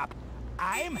happy cop.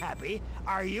 I'm happy.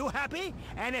 Are you happy?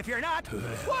 And if you're not,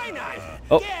 why not?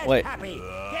 Oh, Get wait. happy.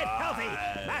 Get healthy.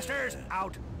 Masters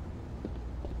out.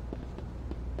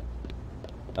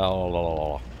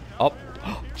 Oh, oh,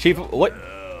 Chief, what?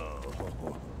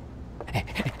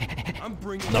 I'm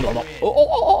bringing No, no, no. Oh, oh,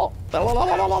 oh.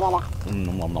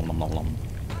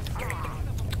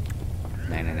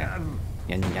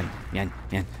 Yan, yan, yan,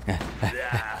 yan.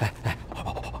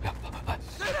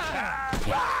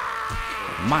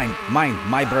 Mine,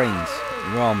 my brains.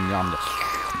 Yum, yum.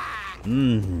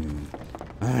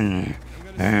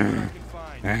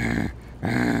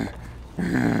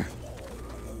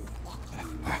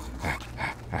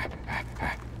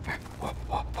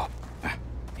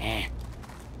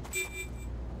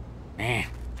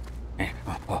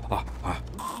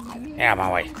 Yeah,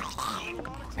 my way.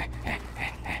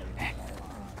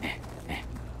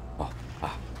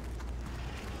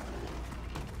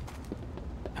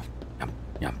 Yum,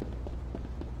 yum.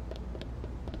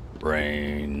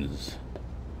 Brains.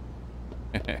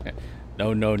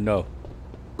 No, no, no.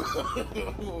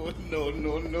 No,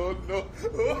 no, no, no.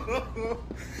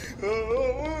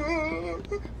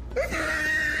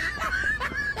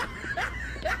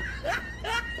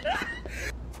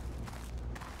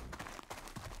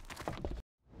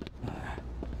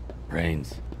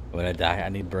 Brains. When I die, I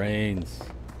need brains.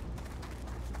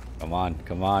 Come on,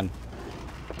 come on.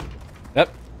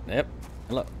 Yep, yep.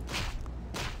 Hello.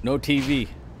 No TV.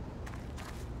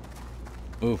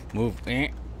 Move, move.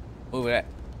 Move it.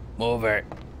 Move it.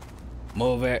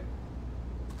 Move it.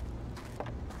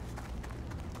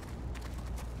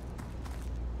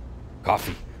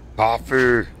 Coffee.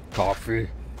 Coffee. Coffee.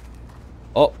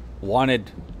 Oh,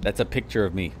 wanted. That's a picture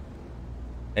of me.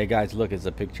 Hey guys, look, it's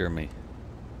a picture of me.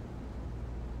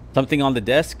 Something on the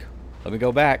desk? Let me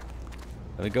go back.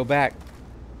 Let me go back.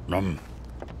 Move.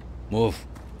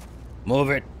 Move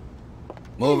it.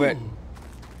 Move it.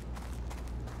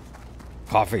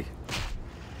 Coffee.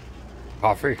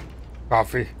 Coffee.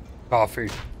 Coffee. Coffee.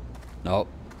 Nope.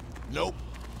 Nope.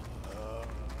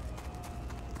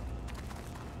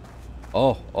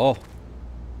 Oh, oh.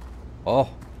 Oh.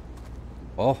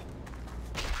 Oh.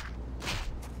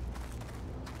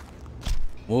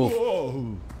 Move.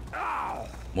 Whoa.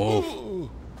 Move.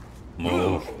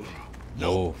 Move.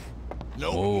 Nope.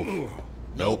 Move.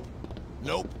 Nope.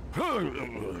 Move. Nope.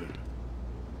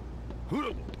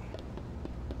 Nope.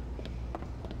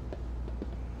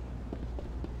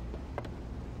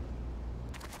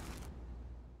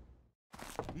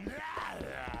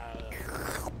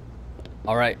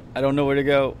 All right, I don't know where to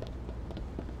go.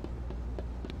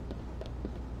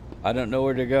 I don't know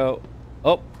where to go.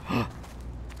 Oh.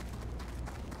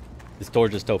 This door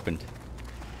just opened.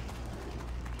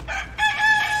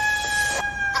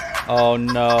 Oh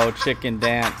no, chicken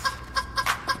dance.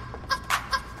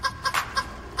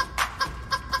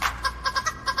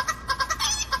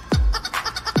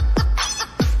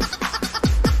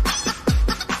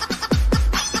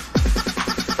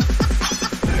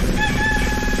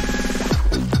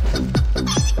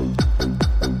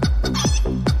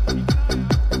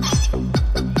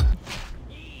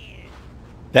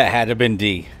 That had to have been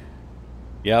D.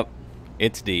 Yep,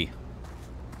 it's D.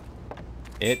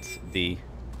 It's D.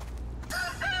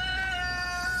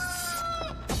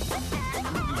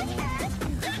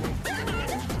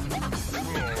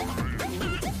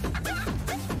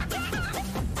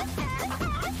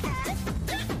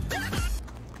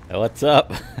 What's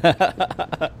up?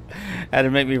 Had to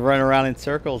make me run around in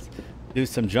circles, do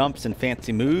some jumps and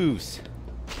fancy moves.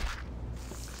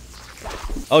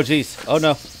 Oh jeez. Oh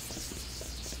no.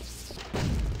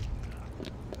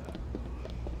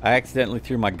 I accidentally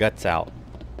threw my guts out.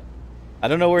 I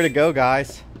don't know where to go,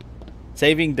 guys.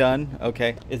 Saving done.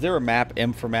 Okay. Is there a map?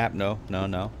 M for map? No. No,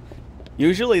 no.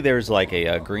 Usually there's like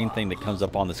a green thing that comes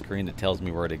up on the screen that tells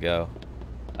me where to go.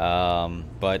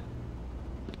 But...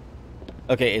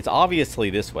 Okay, it's obviously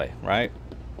this way, right?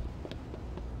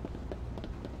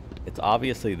 It's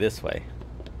obviously this way.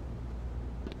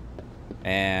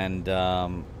 And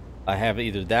I have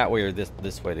either that way or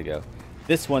this way to go.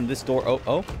 This one, this door.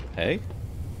 Oh, hey.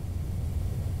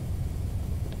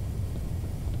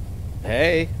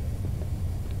 Hey.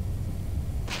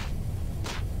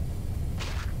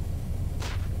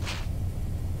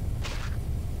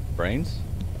 Brains?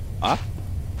 Huh?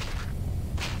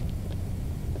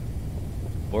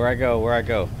 Where I go? Where I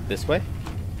go? This way?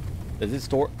 Does this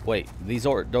door... Wait, these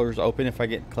doors open if I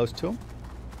get close to them?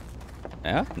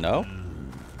 Yeah? No?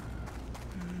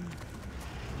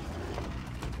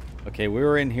 Okay, we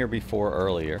were in here before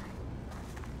earlier.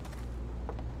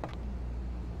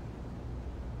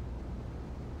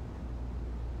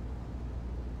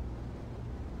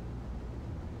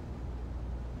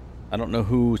 I don't know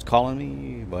who's calling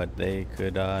me, but they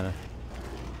could,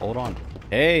 hold on.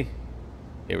 Hey!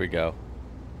 Here we go.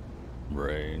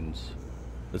 Brains.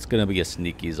 It's gonna be a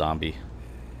sneaky zombie.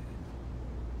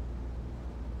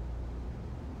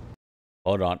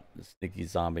 Hold on. Sneaky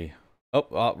zombie.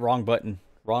 Oh, wrong button.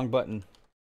 Wrong button.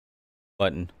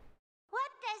 Button.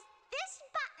 What does this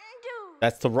button do?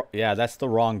 That's the... Yeah, that's the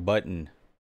wrong button.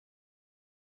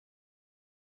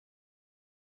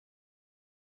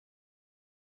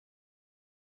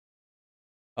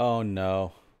 Oh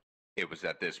no. It was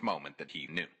at this moment that he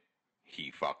knew.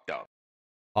 He fucked up.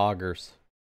 Augers.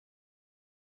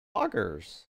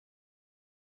 Augers.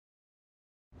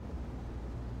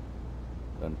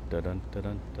 Dun dun dun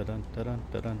dun dun dun dun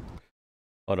dun dun.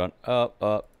 Hold on.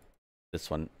 This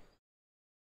one.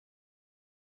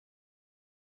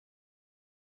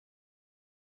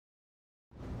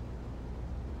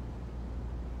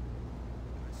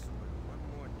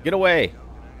 Get away.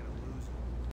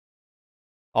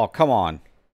 Oh, come on.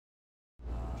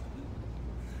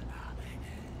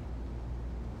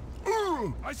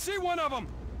 I see one of them.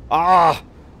 Ah!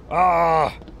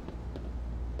 I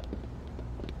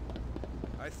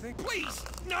think. Please,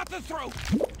 not the throat.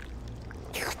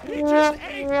 He just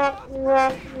ate.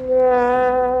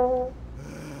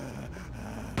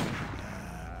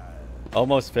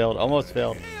 Almost failed. Almost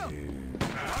failed.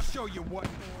 I'll show you what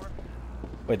for.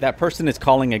 Wait, that person is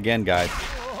calling again, guys.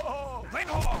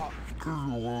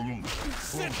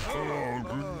 Sit. I'm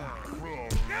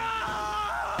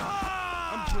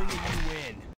bringing you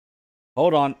in.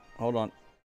 Hold on. Hold on.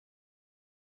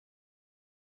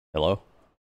 Hello?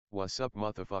 What's up,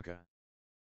 motherfucker?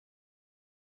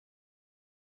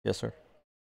 Yes, sir.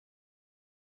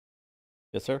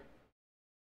 Yes, sir.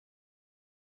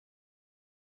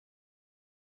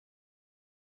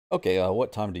 Okay,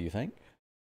 what time do you think?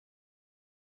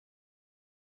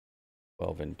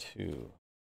 12 and 2.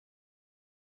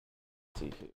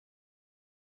 Let's see.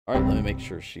 All right, let me make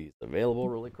sure she's available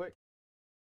really quick.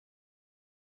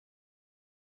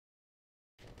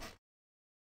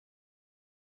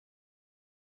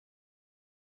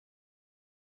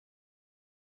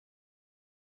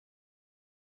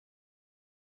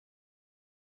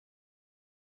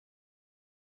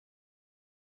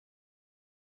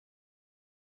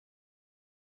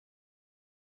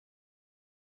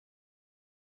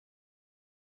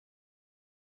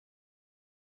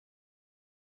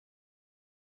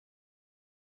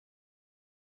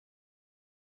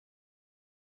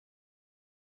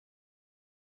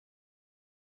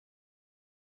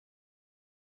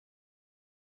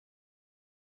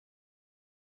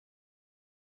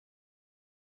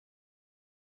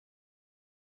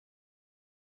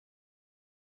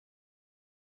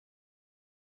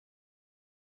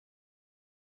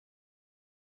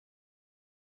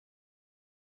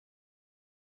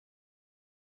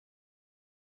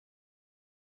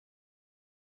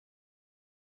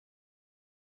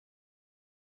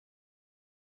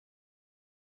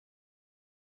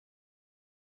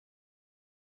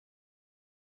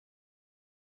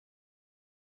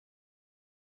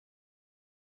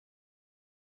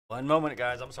 One moment,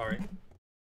 guys. I'm sorry.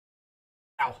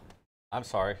 Ow. I'm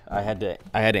sorry. I had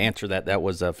to answer that. That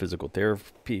was physical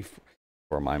therapy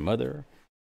for my mother.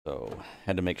 So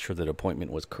had to make sure that appointment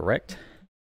was correct.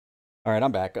 All right,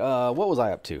 I'm back. What was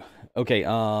I up to? Okay,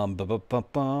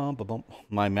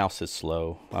 my mouse is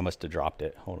slow. I must have dropped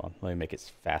it. Hold on. Let me make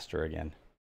it faster again.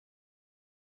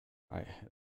 All right,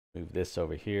 move this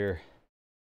over here.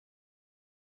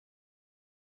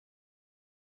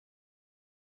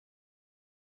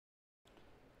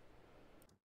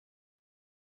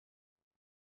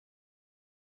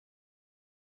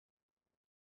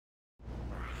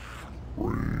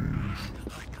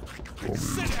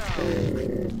 Sit down.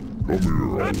 Come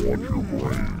here, I want your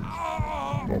brains.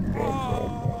 Nom nom nom.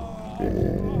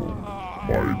 Oh,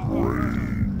 my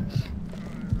brains.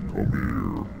 Come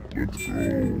here, let's go.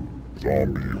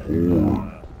 Zombie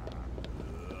horde.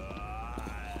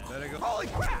 Let it go. Holy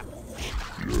crap!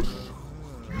 Yes,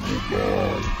 you will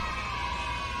die.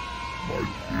 My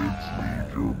kids need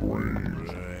your brains.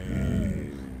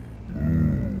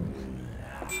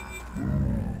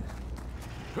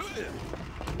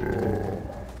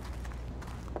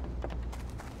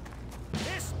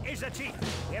 This is the chief.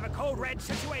 We have a code red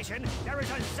situation. There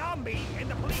is a zombie in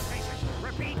the police station.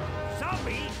 Repeat,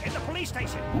 zombie in the police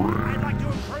station. I'd like to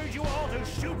encourage you all to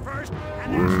shoot first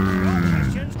and ask no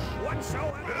questions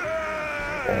whatsoever.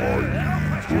 No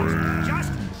questions.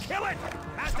 Just kill it.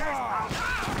 Masters. I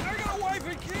got a wife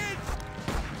and kids.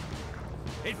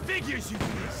 It figures you be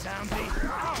a zombie.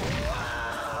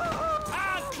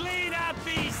 I'll clean up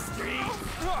these streets.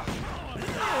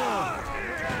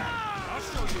 I'll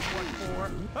show you what for.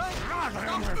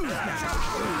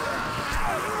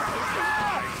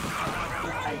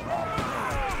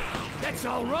 That's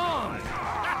all wrong.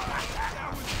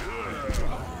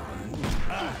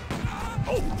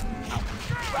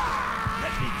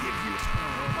 Let me give you.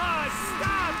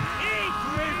 Stop! Eat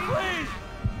me, please!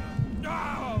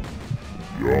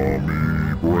 Yummy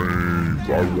brains,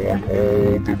 I want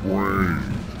all the brains.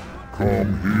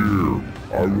 Come here,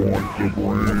 I want the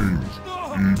brains.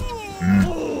 Eat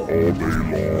all day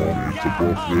long, it's a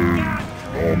buffet.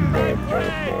 Nom nom nom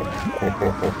nom.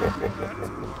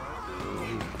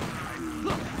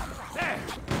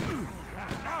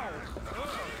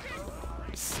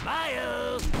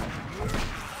 Smile!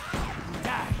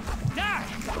 Die! Die!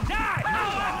 Die!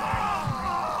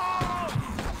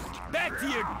 Back to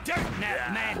your dirt nap,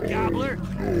 man gobbler!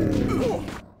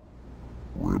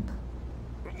 Rip.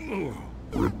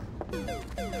 Rip.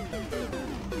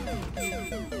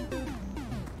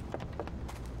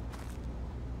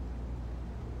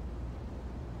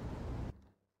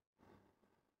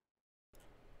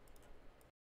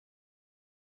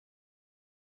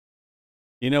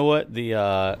 You know what?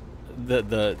 The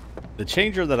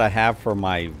changer that I have for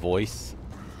my voice,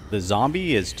 the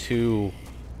zombie is too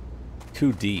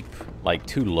deep, like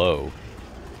too low.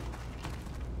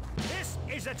 This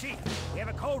is the chief. We have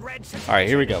a code red situation. All right,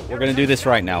 here we go. We're gonna do this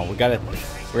right now. We're gonna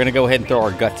go ahead and throw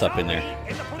our guts up in there.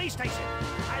 In the police station.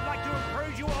 I'd like to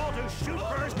encourage you all to shoot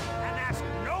first and ask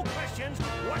no questions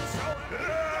whatsoever.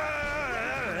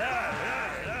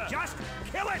 Just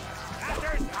kill it,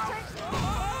 bastards!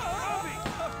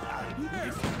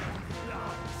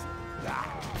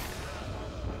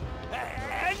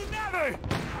 And never!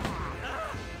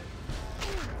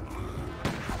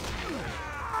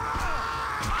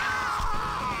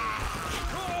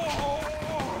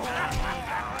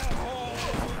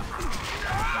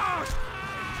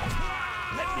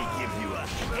 Let me give you a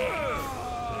hand.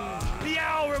 The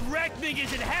hour of reckoning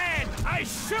is at hand. I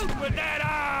shoot with that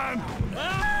arm.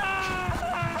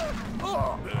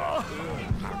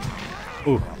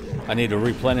 Ooh, I need to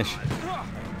replenish.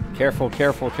 Careful,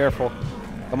 careful, careful.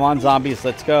 Come on, zombies,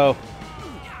 let's go.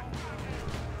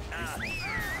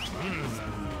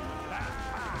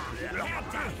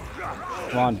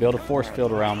 Come on, build a force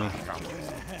field around me.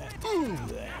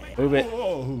 Move it.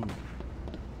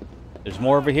 There's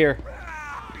more over here.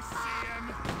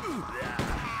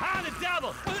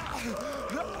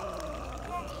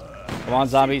 Come on,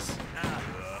 zombies.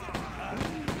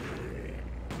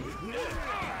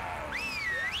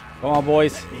 Come on,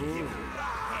 boys.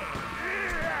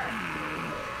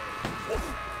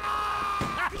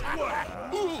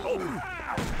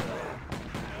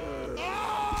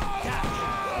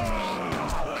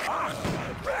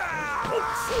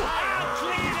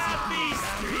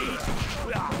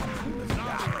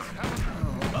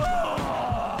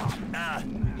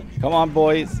 Come on,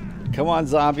 boys. Come on,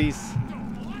 zombies.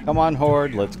 Come on,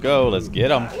 horde. Let's go. Let's get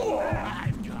them.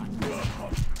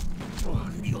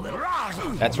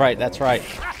 That's right. That's right.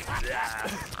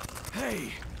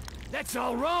 Hey, that's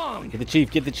all wrong. Get the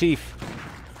chief. Get the chief.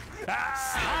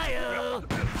 Smile.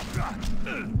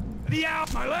 The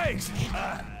out my legs.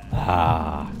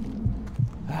 Ah.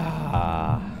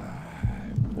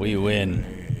 We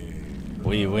win.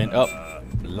 We win. Oh.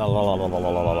 La la la la la la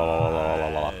la la la la la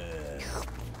la.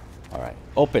 All right.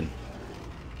 Open.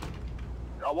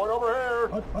 Got one over here.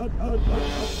 Get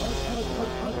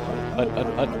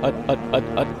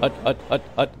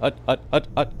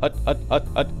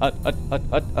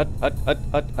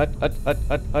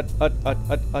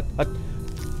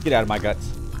out of my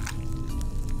guts.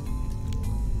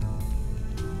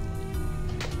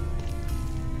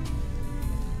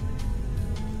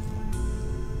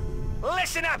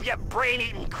 Listen up, you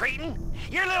brain-eating cretin!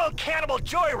 Your little cannibal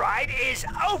joyride is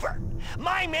over!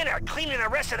 My men are cleaning the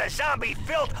rest of the zombie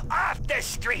filth off the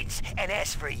streets, and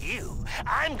as for you,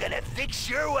 I'm gonna fix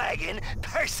your wagon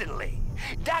personally.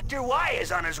 Dr. Y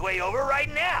is on his way over right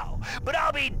now, but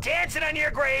I'll be dancing on your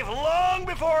grave long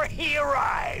before he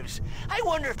arrives. I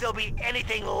wonder if there'll be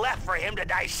anything left for him to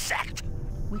dissect.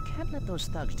 We can't let those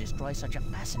thugs destroy such a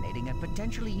fascinating and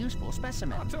potentially useful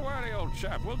specimen. Not to worry, old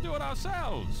chap. We'll do it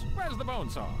ourselves. Where's the bone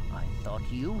saw? I thought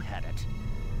you had it.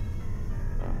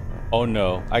 Oh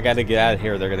no, I gotta get out of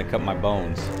here. They're gonna cut my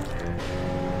bones.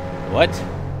 What?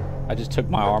 I just took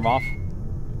my arm off?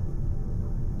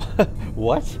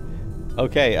 What?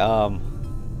 Okay, A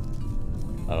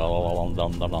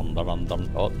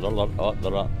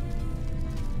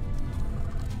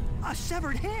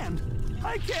severed hand!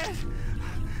 I can't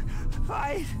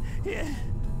fight it.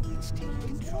 It's taking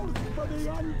control for the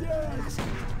undead.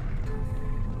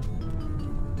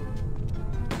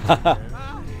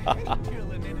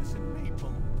 Killing innocent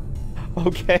people.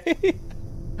 Okay.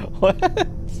 What?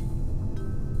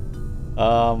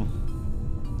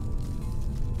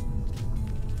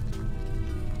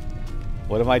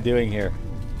 What am I doing here?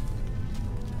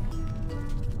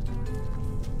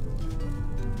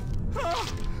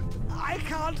 I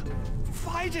can't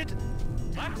fight it.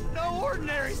 I'm no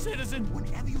ordinary citizen.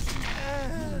 Whenever you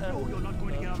know you're not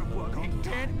going to get out of work, I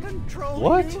can't control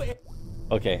What? you.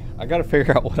 Okay, I gotta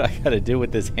figure out what I gotta do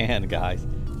with this hand, guys.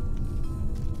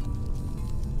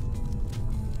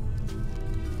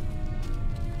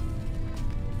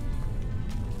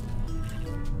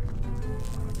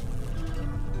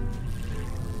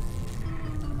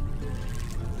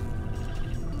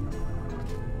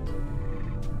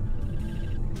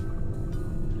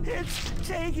 it's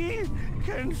taking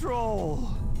control.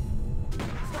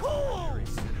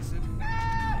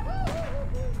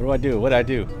 What do I do? What do I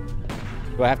do?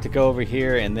 Do I have to go over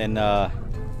here and then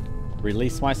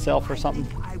release myself or something?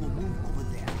 I will move over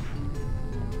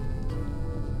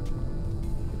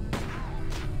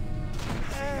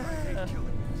there.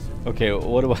 Okay,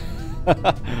 what do I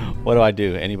what do I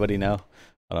do? Anybody know?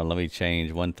 Hold on, let me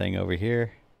change one thing over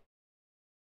here.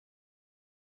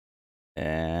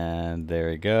 And there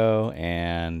we go.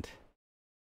 And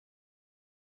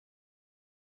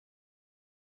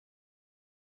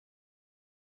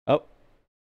oh.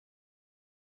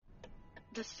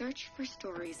 The search for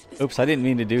stories is Oops, I didn't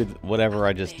mean to do whatever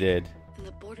I just did. in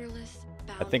the borderless,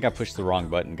 I think I pushed the wrong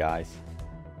button, guys.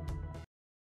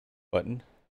 Button?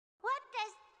 What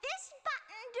does this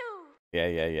button do?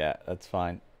 Yeah, that's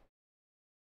fine.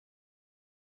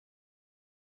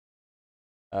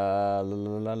 La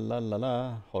la la la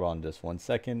la. Hold on just 1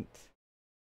 second.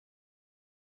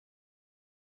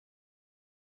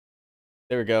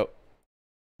 There we go.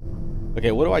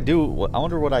 Okay, what do I do? I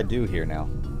wonder what I do here now.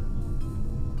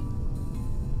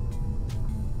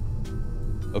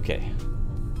 Okay.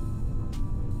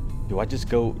 Do I just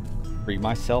go free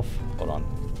myself? Hold on.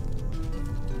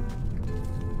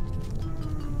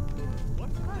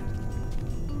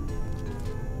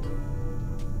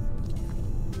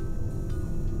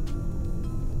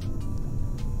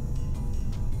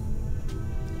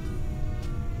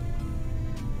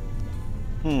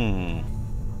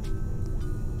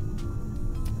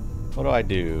 What do I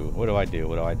do? What do I do?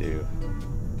 What do I do?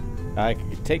 I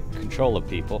can take control of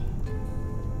people.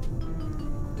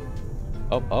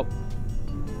 Oh, oh.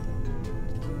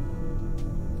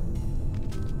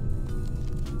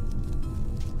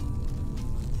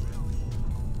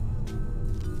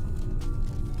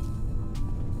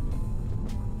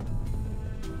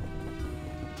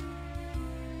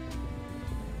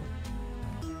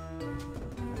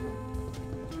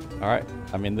 All right,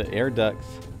 I'm in the air ducts.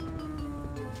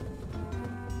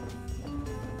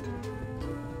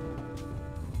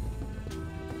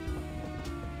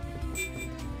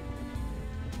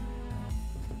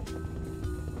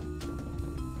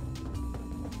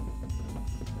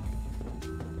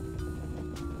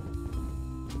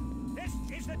 This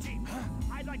is the team.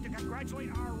 I'd like to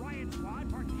congratulate our riot squad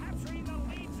for capturing the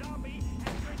lead zombie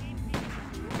and bringing peace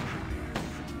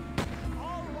to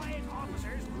all riot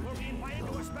officers will be invited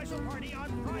to a special party on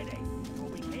Friday. There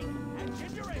will be cake and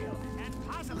ginger ale and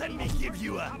possibly. Let me give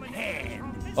you a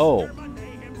hand. Oh.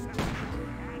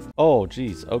 Oh,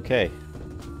 geez. Okay.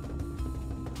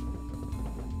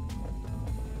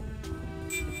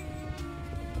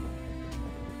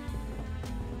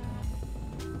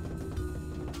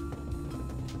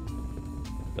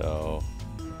 So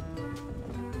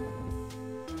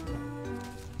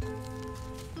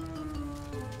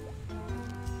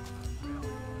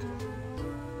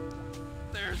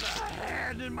There's a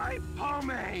hand in my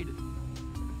pomade.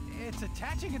 It's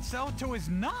attaching itself to his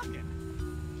noggin.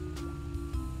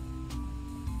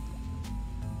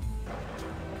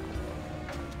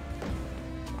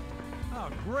 Oh,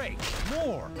 great.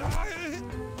 More.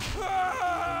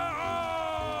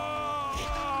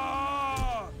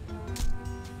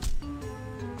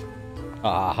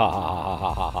 Ah, ha, ha,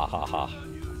 ha, ha, ha, ha, ha.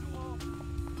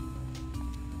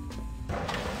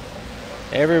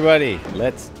 Everybody,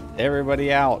 let's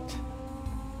everybody out.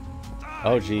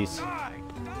 Oh jeez.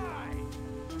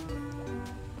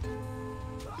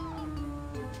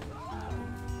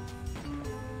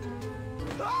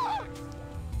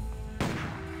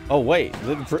 Oh wait,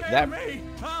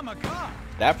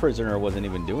 that prisoner wasn't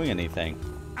even doing anything.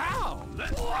 Ow!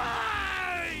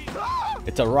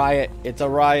 It's a riot. It's a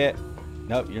riot.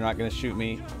 Nope, you're not gonna shoot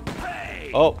me.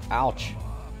 Oh, ouch.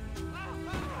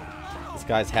 This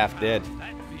guy's half dead.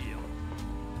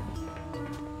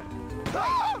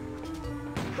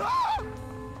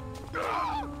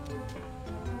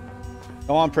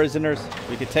 Come on, prisoners.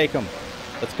 We can take them.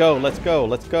 Let's go. Let's go.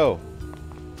 Let's go.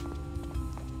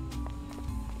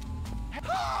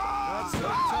 That's so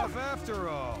tough after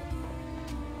all.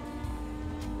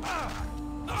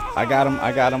 I got him.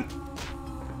 I got him.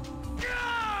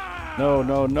 No,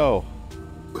 no, no.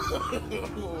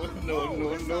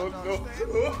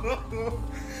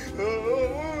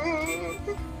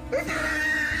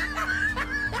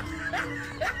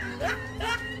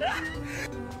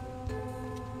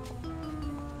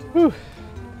 Whew.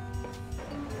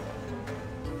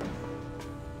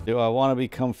 Do I want to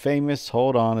become famous?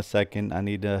 Hold on a second. I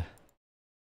need to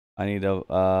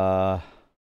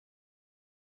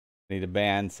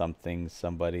ban something,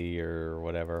 somebody or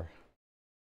whatever.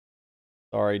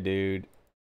 Sorry, dude.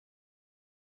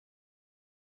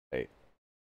 Wait.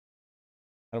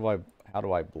 How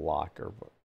do I block or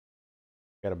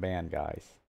gotta ban guys?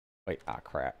 Wait,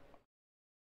 crap.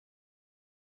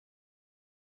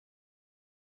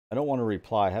 I don't want to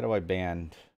reply. How do I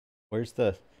ban? Where's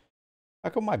the... How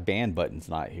come my ban button's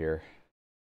not here?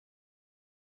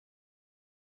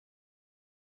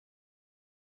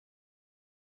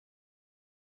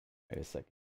 Wait a second.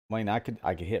 I mean, I could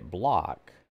hit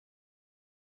block.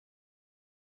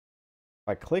 If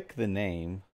I click the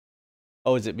name...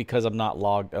 Oh, is it because I'm not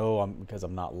logged? Oh, because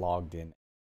I'm not logged in.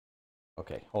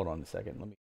 Okay, hold on a second. Let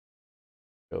me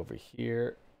go over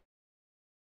here.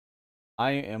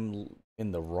 I am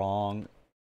in the wrong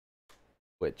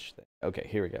Twitch thing. Okay,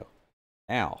 here we go.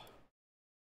 Now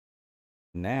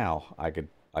I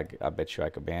bet you I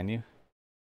could ban you.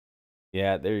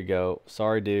 Yeah, there you go.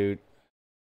 Sorry, dude.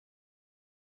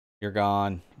 You're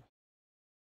gone.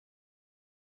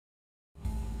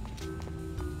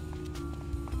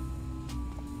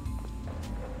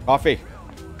 Coffee.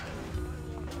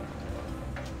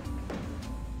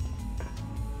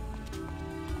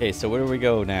 Okay, so where do we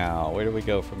go now? Where do we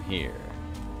go from here?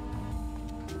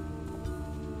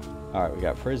 Alright, we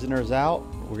got prisoners out.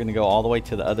 We're gonna go all the way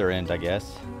to the other end, I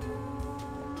guess.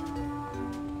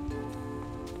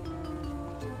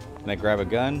 Can I grab a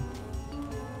gun?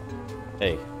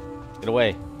 Hey, get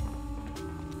away.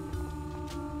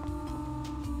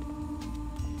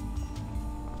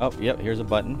 Oh, yep, here's a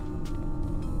button.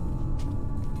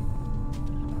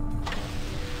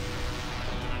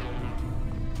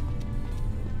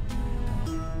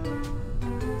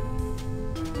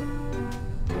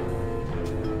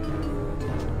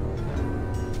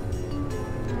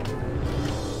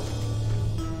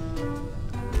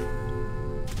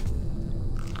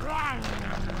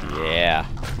 Yeah.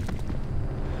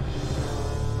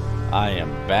 I am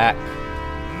back.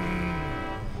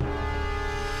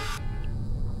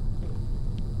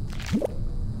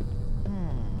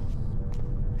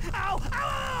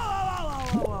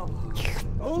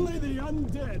 Only the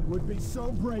undead would be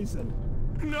so brazen.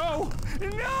 No!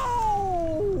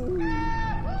 No!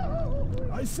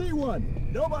 I see one.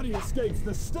 Nobody escapes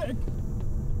the stick.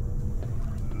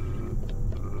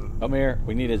 Come here.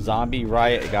 We need a zombie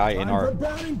riot guy in our...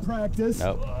 batting practice.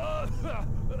 Nope.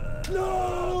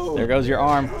 No! There goes your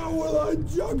arm. How will I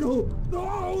juggle?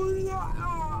 No!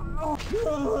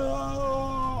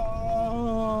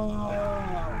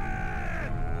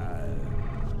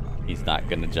 He's not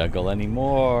gonna juggle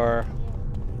anymore.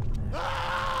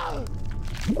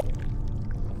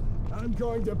 I'm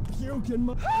going to puke in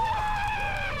my...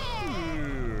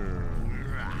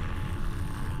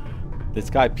 This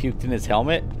guy puked in his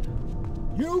helmet?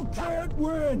 You can't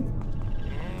win!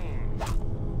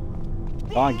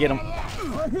 Go on, get him.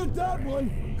 I hit that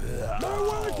one. My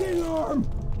working arm.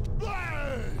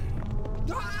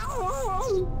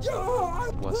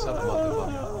 What's up,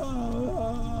 motherfucker?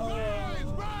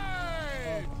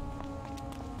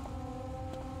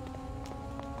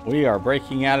 We are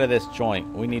breaking out of this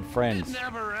joint. We need friends.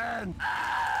 Never end.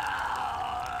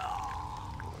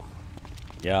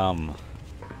 Yum.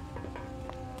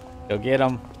 Go get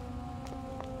him.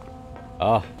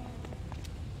 Oh.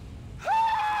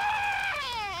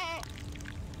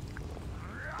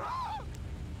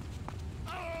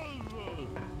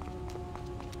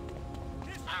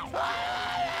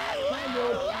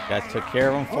 You guys took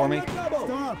care of him for me?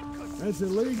 Stop. That's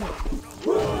illegal.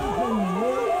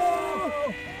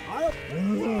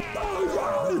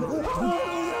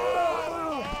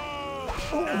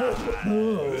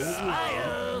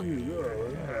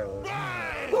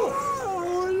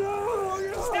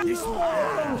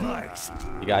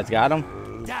 You guys got him?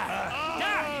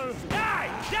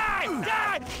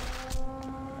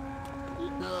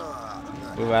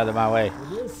 Move out of my way. It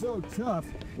is so tough.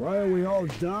 Why are we all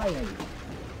dying?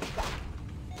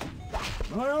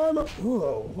 My armor.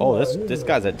 Oh, this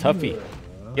guy's a toughie.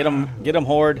 Get him,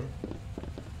 Horde.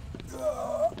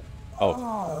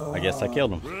 Oh, I guess I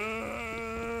killed him.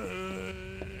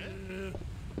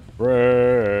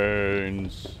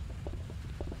 Brains.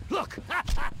 Look.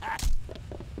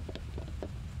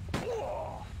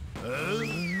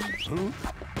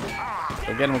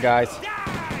 Go get him, guys.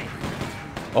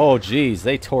 Oh, geez,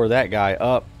 they tore that guy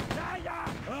up.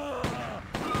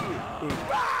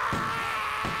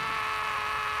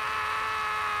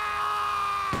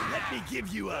 Let me give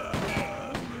you a.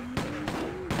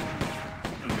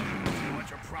 What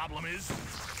your problem is?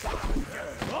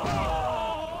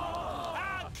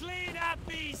 I'll clean up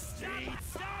these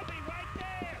streets. Right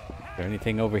there. Is there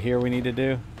anything over here we need to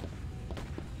do?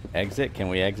 Exit? Can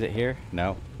we exit here?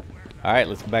 No. All right,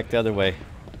 let's go back the other way.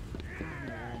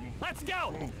 Let's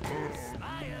go.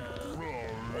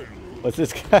 What's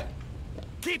this guy?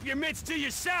 Keep your mitts to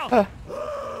yourself. Look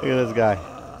at this guy.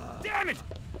 Damn it!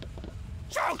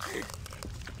 Choke!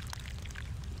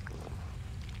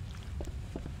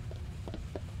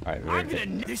 All right, I'm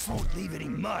gonna. This won't leave any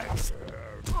marks.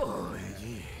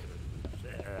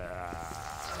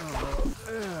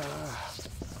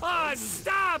 Oh,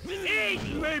 stop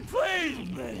eating me,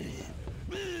 please!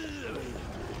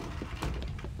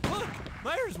 Look,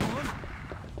 there's one.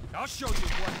 I'll show you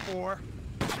what for.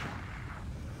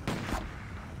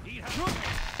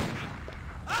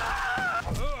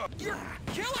 You're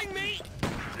killing me!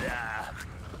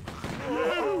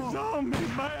 You zombie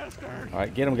bastard! All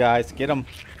right, get him, guys. Get him.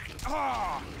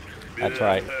 That's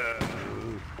right.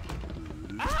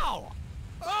 Ow!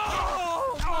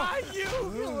 Oh, why you?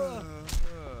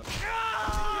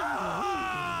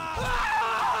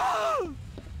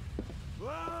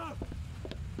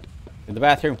 In the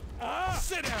bathroom.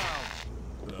 Sit down.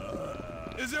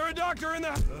 Is there a doctor in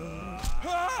there?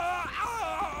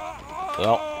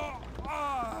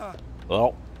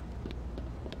 Well,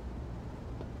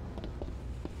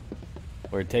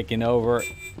 we're taking over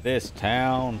this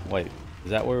town. Wait,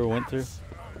 is that where we went through?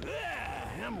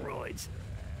 Hemorrhoids.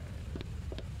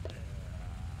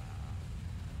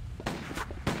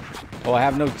 Oh, I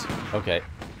have no. Okay.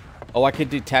 Oh, I could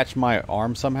detach my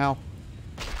arm somehow.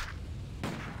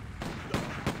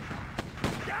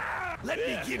 Let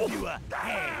me give you a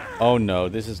hand. Oh no,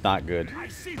 this is not good. I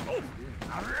see. Oh,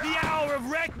 the hour of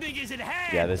reckoning is at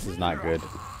hand. Yeah, this is not good.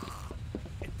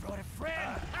 It brought a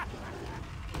friend.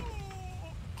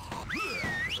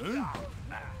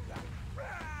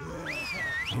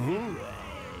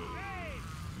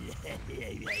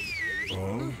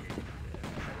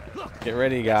 Get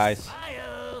ready, guys.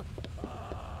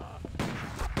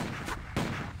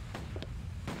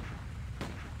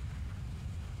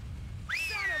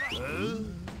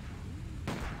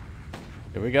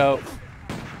 Here we go.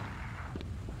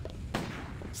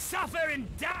 Suffer and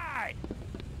die.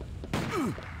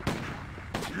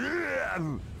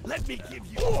 Let me give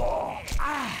you.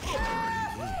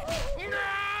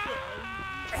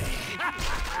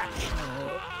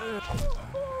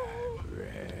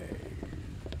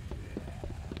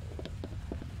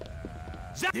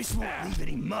 This won't leave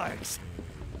any marks.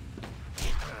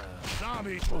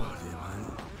 Zombie. Chew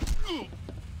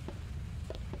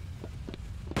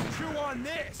on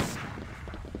this.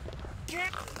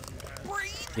 Can't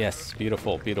breathe. Yes,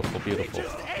 beautiful, beautiful, beautiful.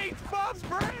 Just ate Bob's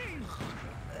brain.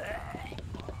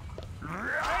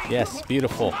 Yes,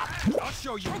 beautiful. I'll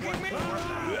show you what.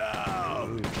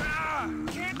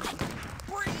 Can't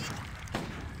breathe.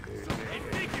 It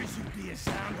figures you'd be a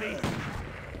zombie.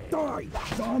 Die,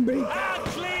 zombie! I'll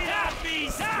clean up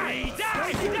these streets! Die!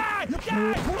 Die! Die! Oh,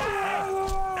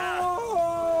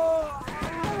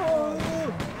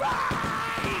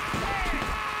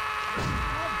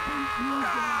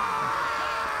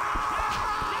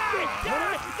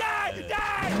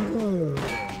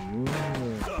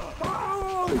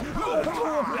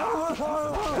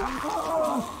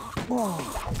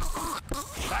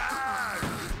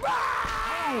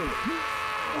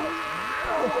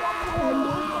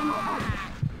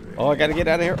 I gotta get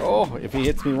out of here. Oh, if he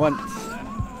hits me once.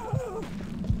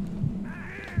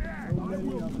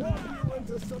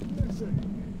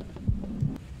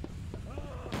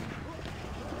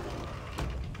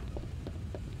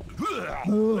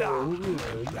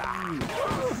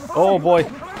 Oh boy.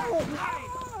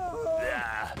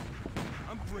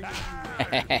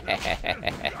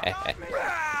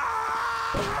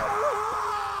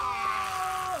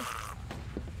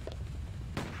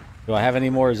 Do I have any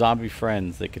more zombie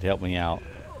friends that could help me out?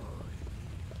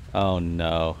 Oh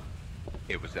no.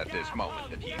 It was at this moment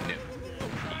that he knew.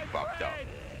 He fucked up.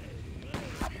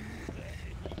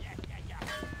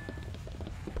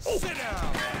 Sit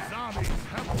down, zombies.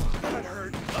 That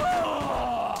hurt.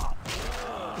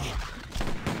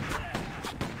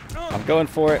 I'm going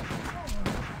for it.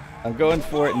 I'm going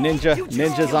for it. Ninja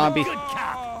zombie.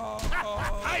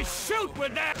 I shoot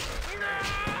with that.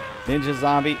 Ninja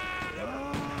zombie.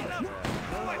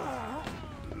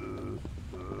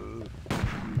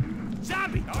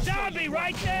 Zombie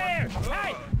right there.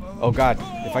 Hey. Oh god,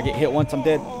 if I get hit once, I'm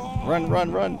dead. Run,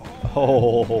 run, run.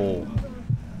 Oh.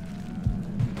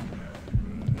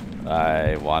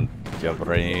 I want your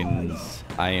brains.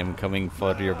 I am coming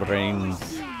for your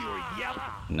brains.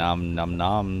 Nom nom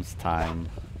noms time.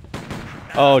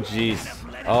 Oh jeez.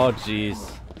 Oh jeez.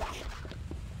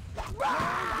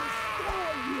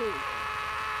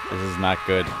 This is not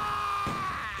good.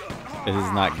 This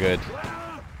is not good.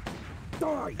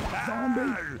 That's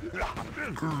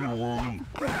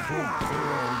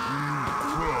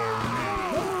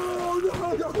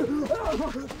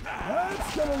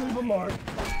gonna leave a mark.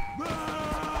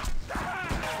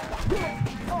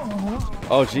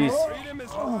 Oh jeez.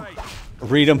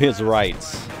 Read him his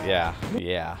rights. Yeah,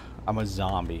 yeah. I'm a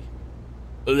zombie.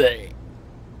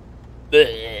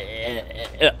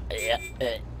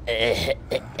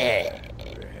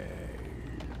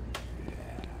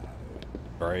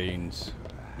 Brains.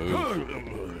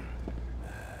 Move.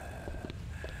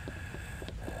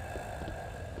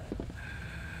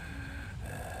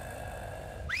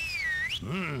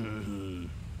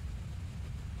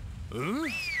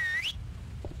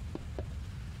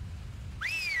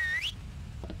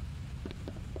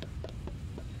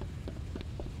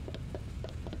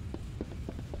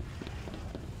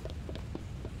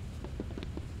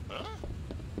 Huh?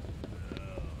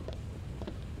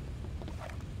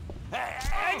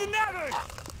 And another.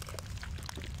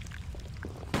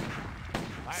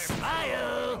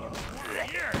 Smile.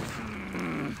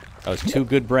 That was two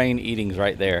good brain eatings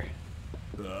right there.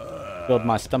 Filled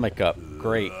my stomach up.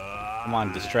 Great. Come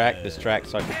on, distract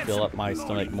so I can fill up my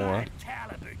stomach more.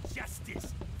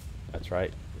 That's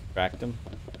right. Distract him.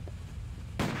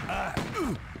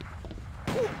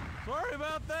 Sorry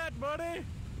about that, buddy.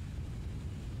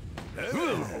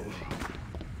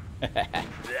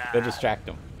 Go distract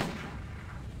him.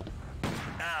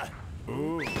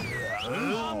 I'm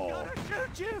gonna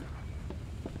shoot you.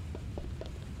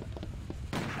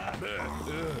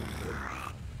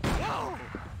 Whoa.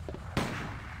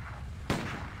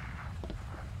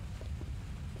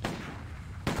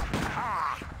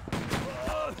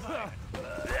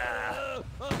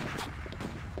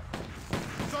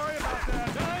 Sorry about that.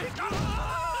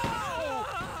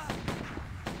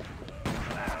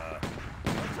 A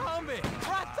zombie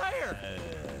right there.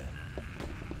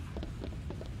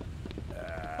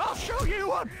 I'll show you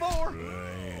what for.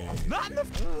 Not the.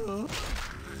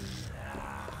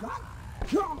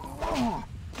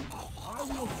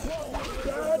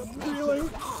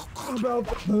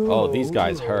 Oh, these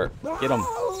guys hurt. Get them.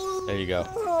 There you go.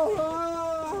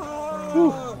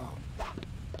 Whew.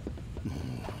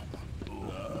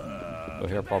 Go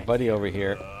here, poor buddy over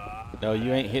here. No,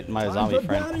 you ain't hitting my zombie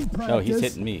friend. No, he's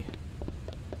hitting me.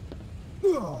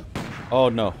 Oh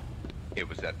no. It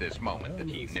was at this moment that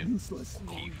he knew.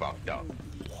 He fucked up.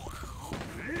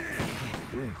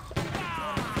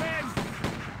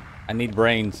 I need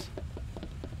brains.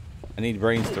 I need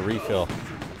brains to refill.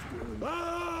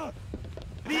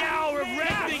 The hour of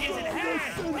reckoning is at hand.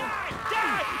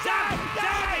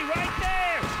 Die, right there.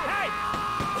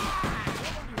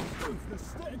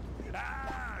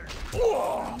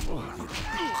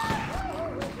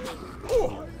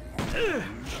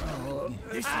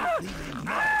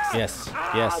 Yes,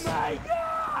 yes. Oh my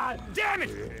God! Damn it!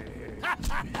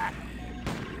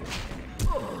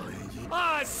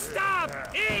 Oh, stop!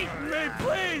 Eat me,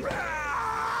 please!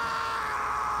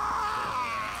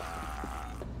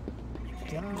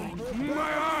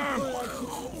 My arm!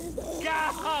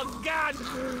 God, oh God!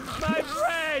 My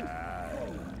brain!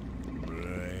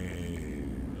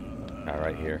 Guy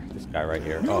right here. This guy right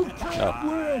here. Oh, no.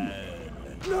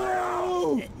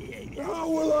 No! How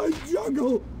will I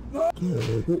juggle?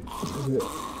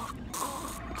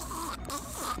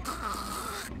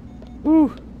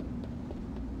 Woo!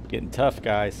 Getting tough,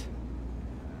 guys.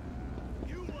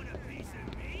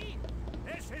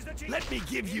 Let me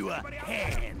give you a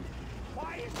hand.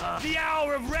 The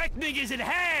hour of reckoning is at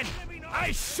hand.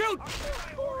 I shoot.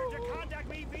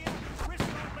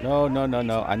 No, no, no,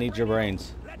 no. I need your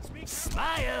brains.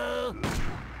 Smile.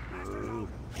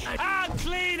 I'll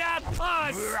clean up.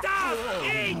 Oh, stop!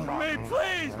 Eat me,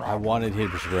 please. I wanted his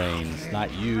brains,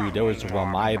 not you. Those were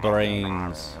my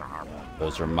brains.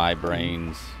 Those are my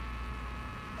brains.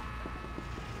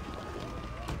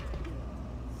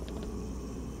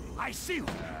 I see you.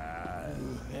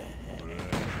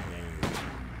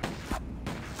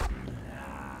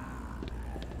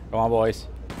 Come on, boys.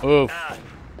 Move.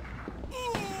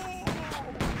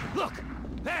 Look,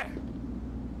 there.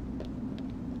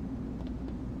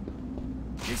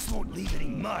 This won't leave any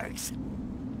marks.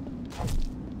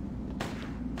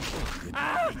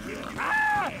 Ah!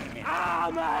 Ah!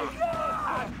 Oh my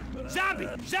God! Zombie!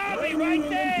 Zombie right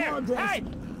there! Hey!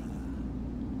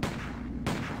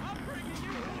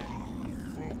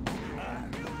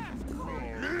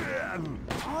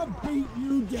 I'll beat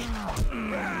you down.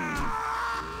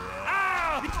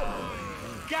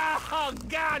 God, oh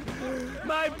God!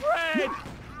 My brain!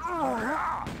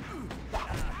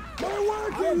 My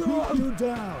work will beat you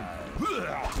down.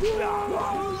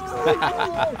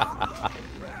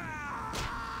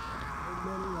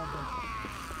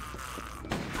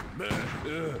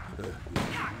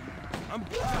 I'm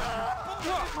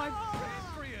my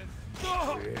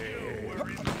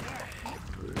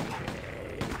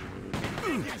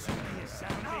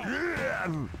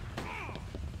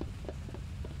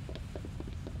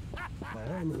My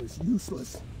armor is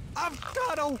useless. I've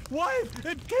got a wife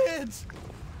and kids.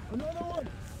 Another one.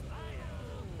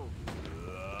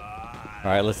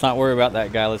 Alright, let's not worry about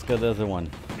that guy. Let's go to the other one.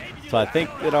 So I think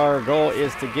that our goal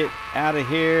is to get out of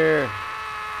here.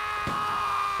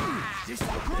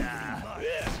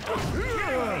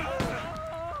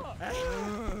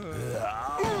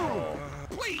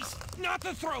 Please, not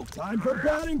the throat. Time for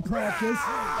batting practice.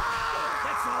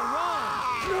 That's all wrong.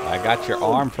 I got your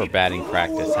arm for batting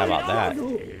practice. How about that?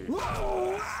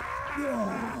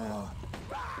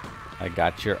 I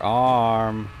got your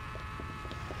arm.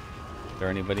 Is there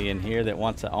anybody in here that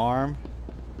wants an arm?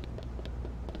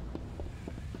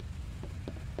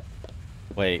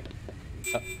 Wait.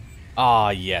 Ah,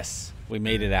 yes. We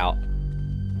made it out.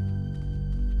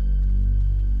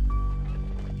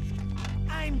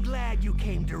 I'm glad you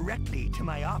came directly to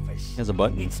my office. There's a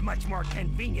button. It's much more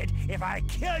convenient if I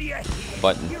kill you here.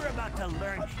 Button. You're about to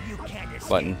learn you can't escape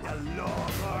Button. the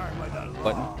long arm of the law.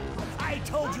 Button. I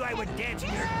told you I would dance in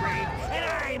your grave, and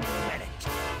I meant it.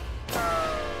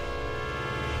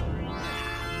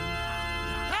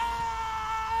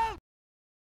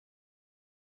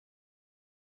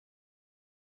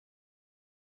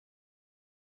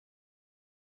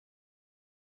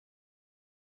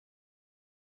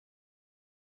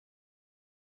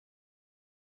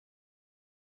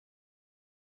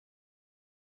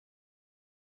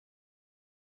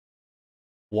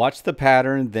 Watch the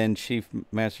pattern, then Chief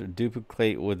Master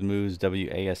duplicate with moves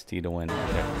WASD to win.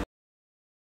 Okay.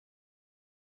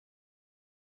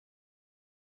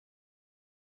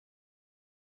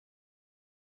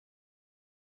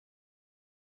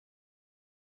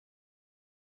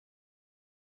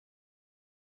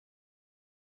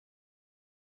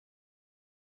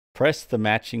 Press the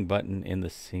matching button in the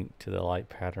sync to the light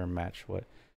pattern match what?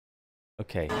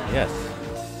 Okay, yes.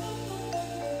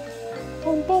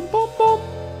 Boom, boom, boom, boom.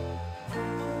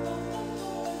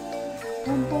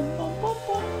 Boom, boom, boom, boom,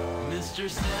 boom. Mr.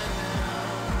 Sandman,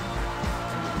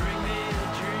 bring me a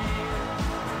dream.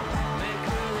 Make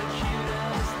her the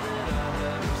cutest that I've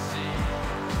ever seen.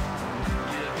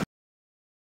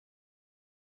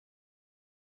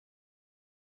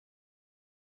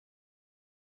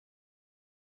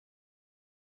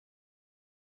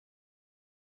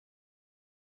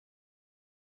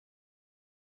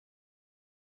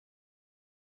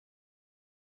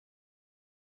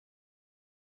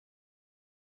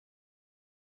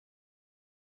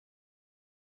 Give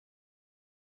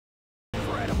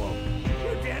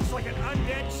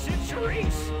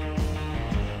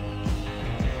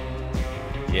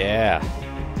Yeah.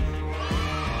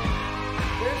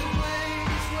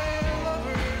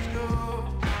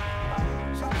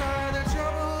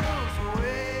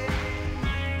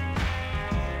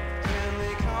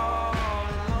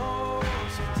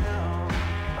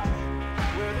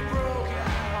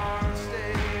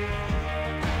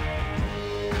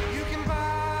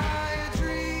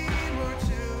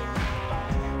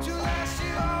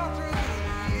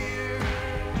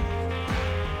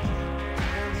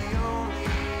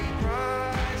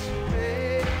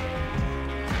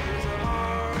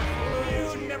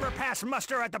 Pass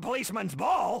muster at the policeman's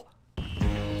ball.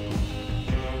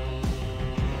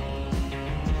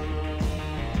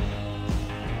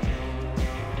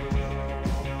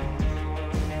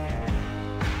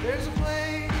 There's a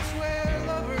place where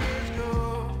lovers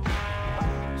go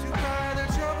to cry their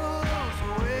troubles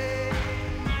away,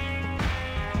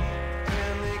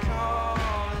 and they call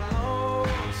it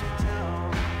Lonesome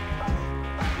Town,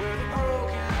 where the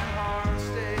broken hearts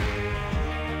stay.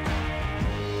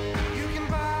 You can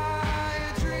buy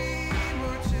a dream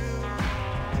or two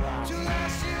to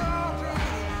last you all through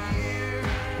the year,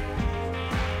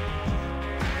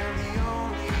 and the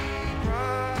only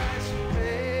price you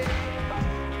pay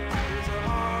is a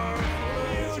heart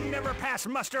full of You never pass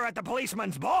muster at the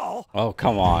policeman's ball. Oh,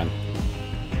 come on.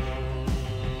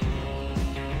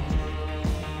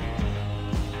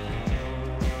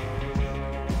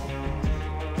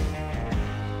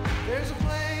 There's a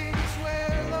place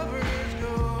where lovers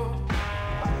go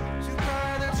to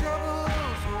cry their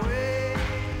troubles away,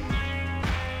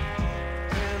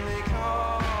 and they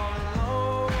call it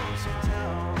Lonesome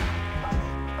Town,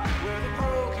 where the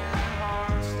broken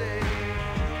hearts stay.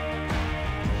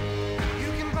 You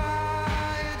can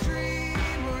buy a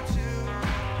dream or two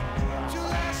to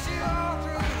last you all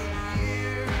through the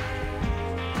year,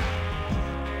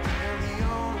 and the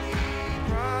only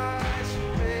price you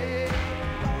pay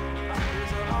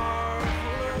is a heart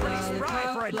full Pretty spry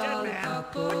for a dead man,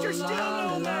 but you're still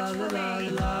no match for me.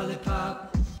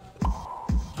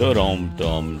 Dum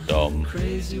dum dum.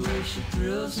 Crazy way she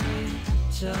thrills me,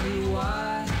 tell you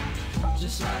why.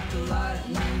 Just like the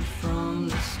lightning from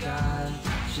the sky,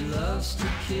 she loves to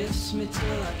kiss me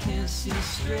till I can't see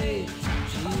straight.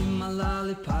 Gee, my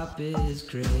lollipop is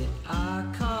great. I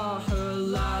call her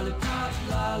lollipop,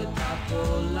 lollipop,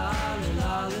 oh lolly,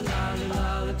 lolly, lolly,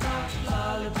 lollipop,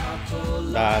 lollipop, oh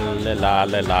Lolly,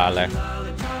 lolly, lolly.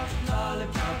 lollipop,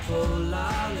 lollipop, oh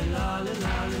lolly, lolly,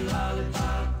 lolly,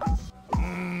 lollipop.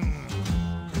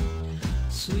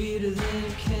 Sweeter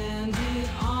than candy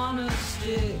on a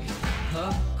stick,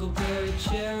 huckleberry,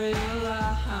 cherry,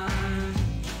 lime.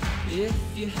 If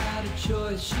you had a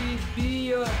choice, she'd be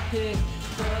your pick,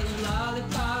 but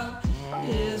lollipop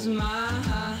is mine.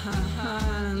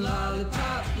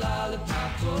 Lollipop,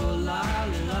 lollipop, oh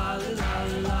lolly, lolly,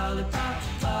 lolly, lollipop,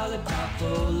 lollipop,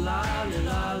 oh lolly,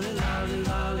 lolly, lolly,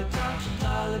 lollipop,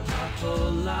 lollipop, oh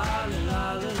lolly,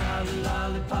 lolly, lolly,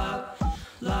 lollipop,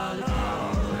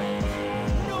 lollipop.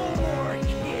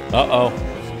 Uh-oh.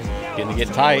 Getting to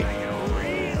get tight.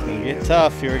 It's gonna get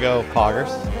tough. Here we go,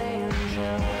 poggers.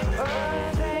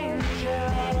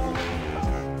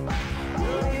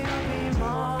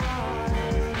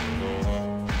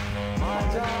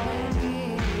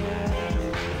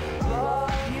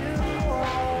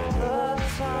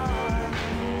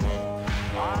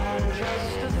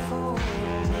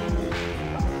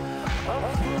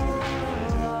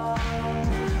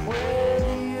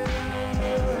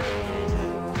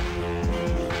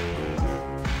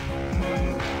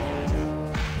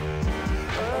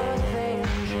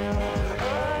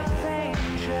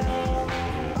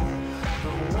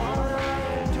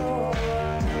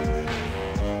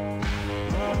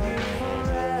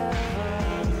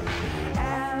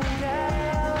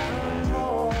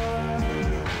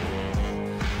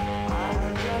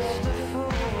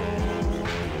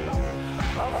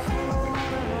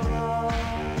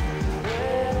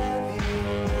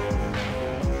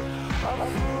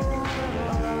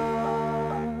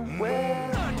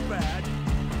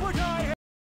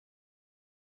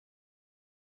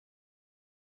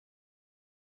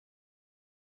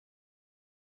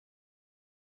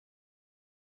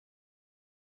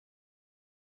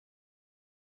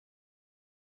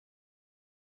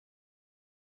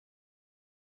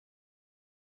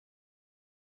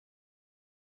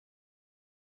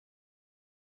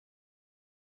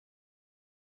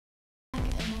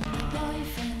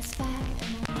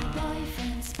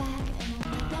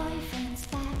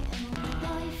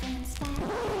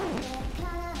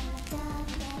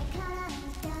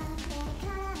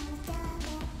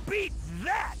 Beat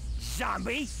that,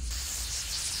 zombie!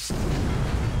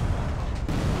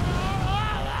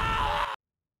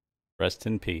 Rest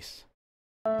in peace.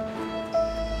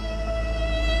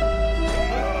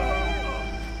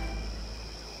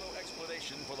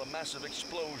 Explanation for the massive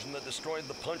explosion that destroyed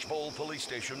the Punch Bowl police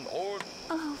station, or...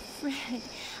 Oh, Fred.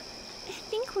 I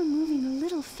think we're moving a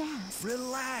little fast.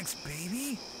 Relax,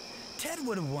 baby. Ted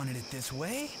would have wanted it this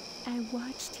way. I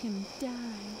watched him die.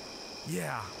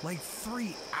 Yeah, like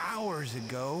 3 hours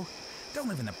ago. Don't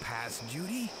live in the past,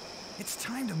 Judy. It's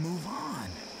time to move on.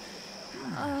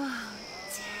 Oh,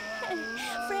 Ted.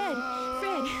 Fred.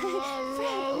 Fred.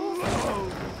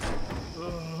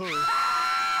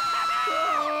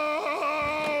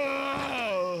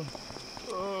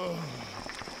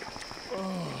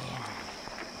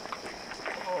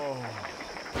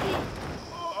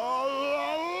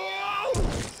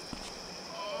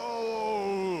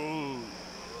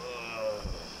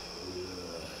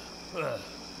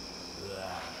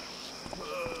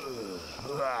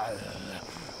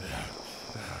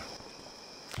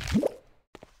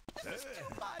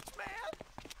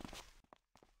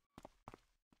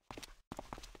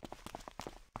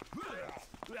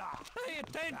 Pay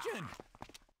attention!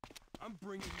 I'm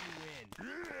bringing you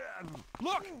in.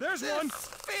 Look, there's one!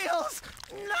 Feels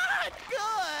not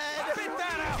good! Spit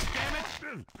that out, damn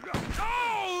it!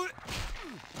 Oh!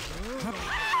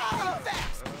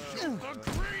 The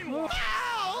green one!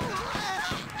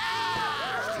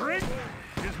 Drink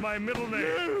is my middle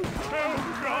name. Oh,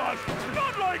 God!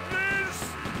 Not like this!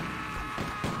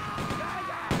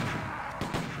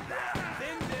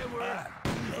 Then there were...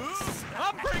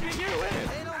 I'm bringing you in!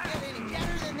 They don't get any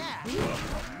better than that.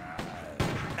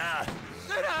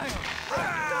 Sit down! I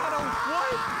gotta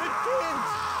wipe the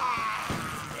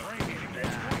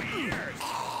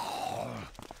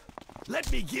kids! Let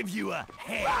me give you a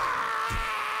hand.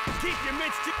 Keep your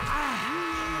mitts to...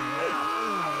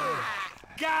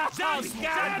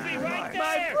 Zombie right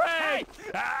there! My friend!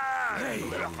 Hey,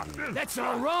 that's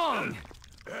all wrong.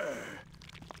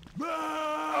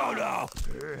 Oh, no.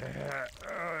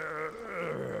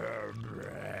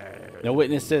 No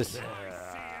witnesses.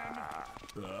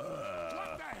 What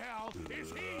the hell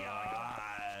is he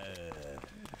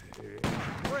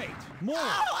Great! More!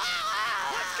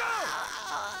 Let's go!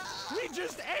 We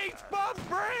just ate Bob's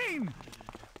brain!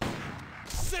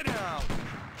 Sit down!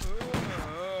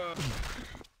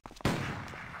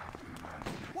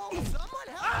 Whoa, someone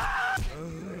help!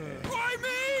 Why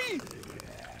me?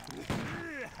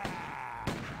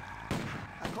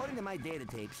 According to my data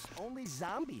tapes, only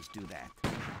zombies do that.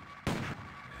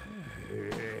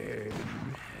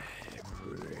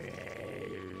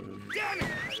 Damn it!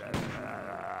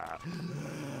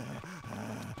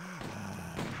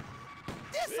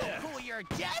 This'll cool your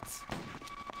jets!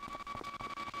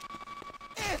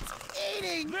 It's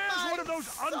eating There's my one of those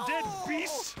undead soul.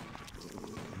 beasts!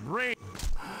 Brain.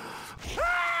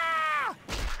 Ah!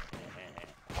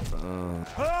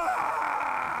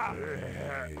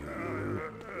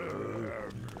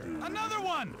 Another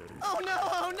one! Oh no,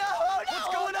 oh no, oh no! What's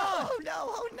going on? Oh no,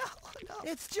 oh no, oh no!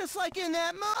 It's just like in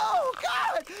that movie. Oh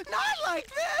God, not like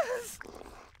this!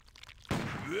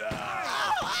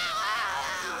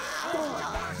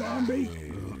 Zombie!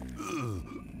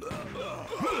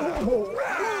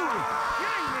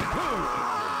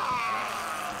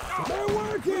 They're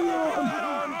working on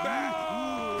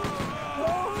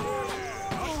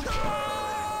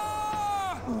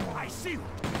I see you!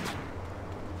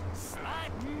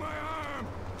 Slap my arm!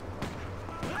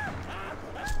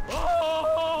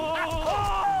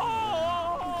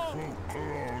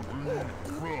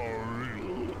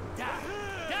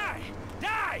 Die!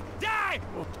 Die! Die!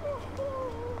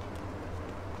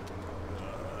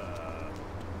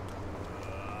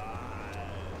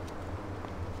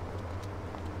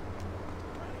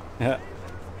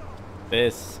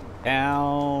 This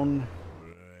town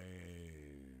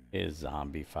is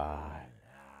zombified.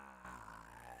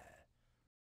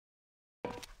 I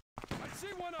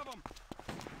see one of them!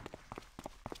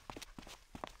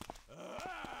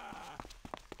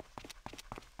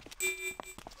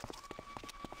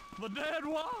 The dead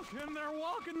walk, and they're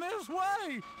walking this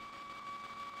way!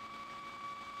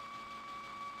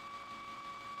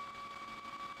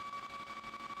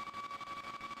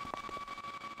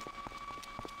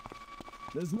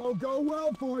 This won't go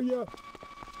well for you.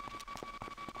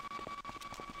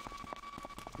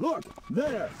 Look,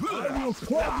 there! I will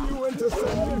club you into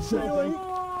saying something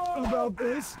about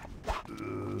this.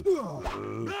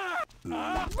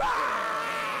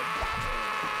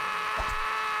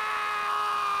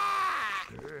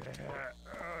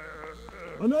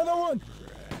 Another one!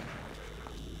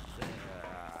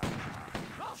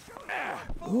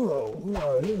 Oh,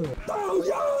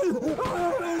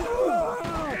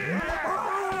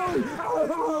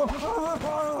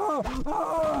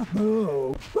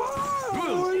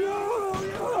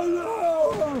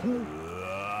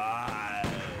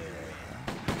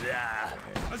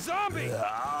 A zombie!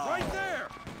 Right there!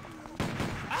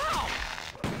 Ow!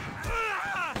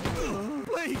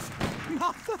 Please,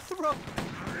 not the throat!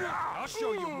 I'll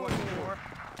show you what for.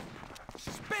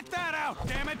 Spit that out,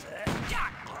 damn it!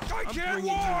 I can't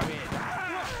walk!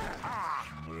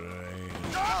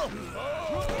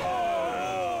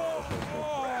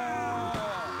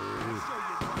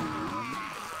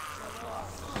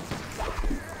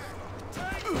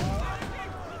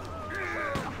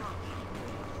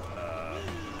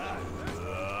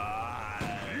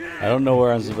 I don't know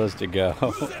where I'm supposed to go.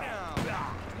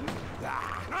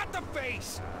 Not the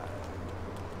face!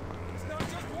 It's not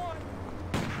just one!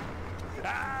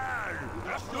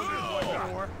 I'll show you what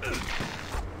for.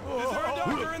 Is there a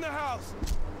doctor in the house?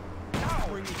 I'll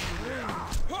bring you in.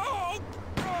 Oh!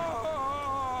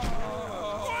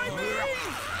 Why me?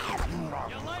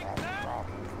 You like that?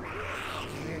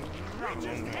 You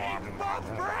just ate my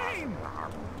brain!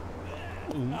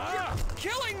 You're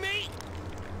killing me!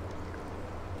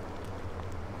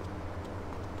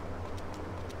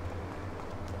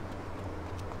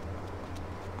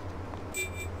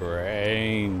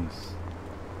 Brains.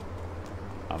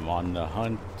 I'm on the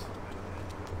hunt.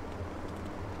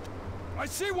 I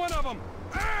see one of them!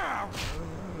 Ow!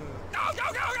 Go,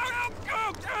 go, go, go, go,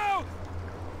 go, go!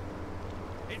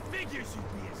 It figures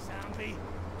you'd be a zombie.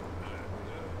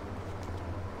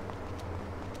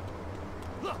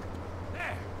 Look,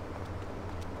 there.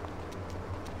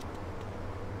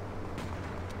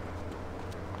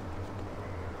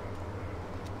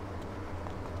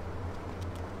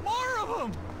 More of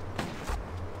them!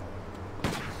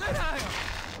 Sit down!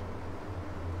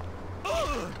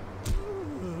 Ugh!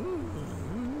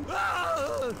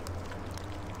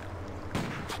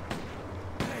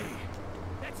 Hey,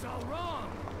 that's all wrong.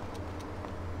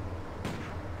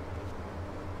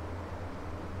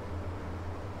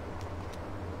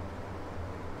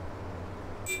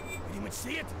 Anyone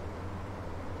see it?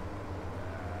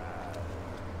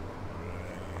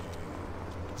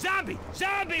 Zombie!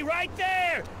 Zombie right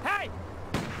there! Hey!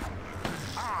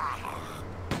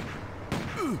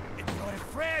 It brought a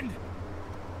friend.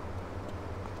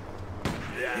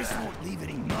 This won't leave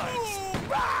any marks.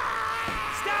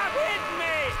 Stop hitting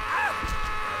me!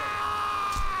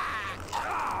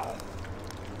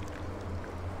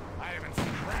 I haven't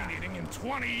seen brain eating in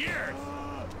 20 years.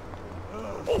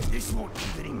 This won't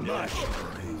leave any marks.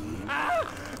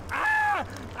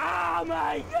 Oh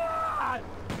my God!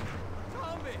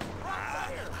 Zombie! Right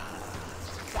there!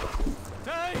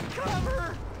 Take cover!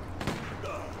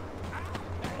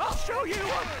 I'll show you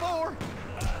what for!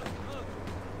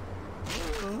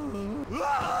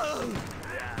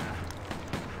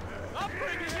 I'm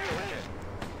bringing you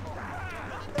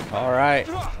in! All right.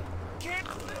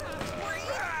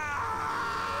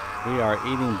 We are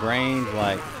eating brains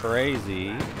like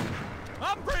crazy.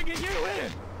 I'm bringing you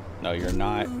in! No, you're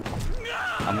not.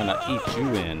 I'm gonna eat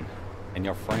you in and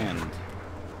your friend.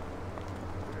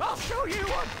 I'll show you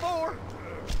what for!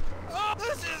 Oh,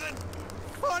 this isn't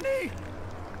funny!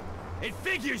 It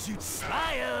figures you'd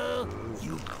smile,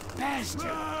 you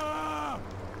bastard!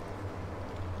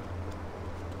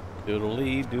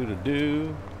 Doodly doodle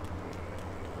doo.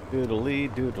 Doodly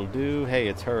doodle doo. Hey,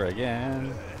 it's her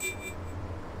again.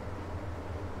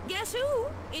 Guess who?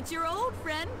 It's your old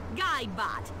friend,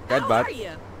 Guidebot. Guidebot. How are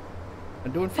you?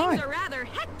 I'm doing fine. Things are rather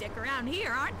hectic around here,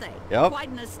 aren't they? Yep. Quite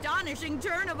an astonishing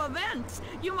turn of events.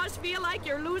 You must feel like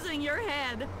you're losing your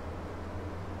head.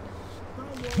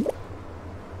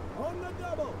 On the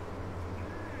double!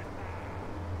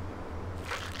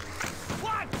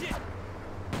 Watch it!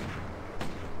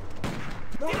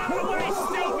 Get out of the way,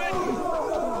 stupid!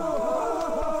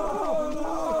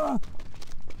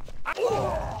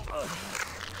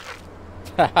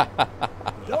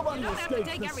 You don't have to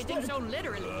take everything so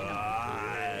literally, you know.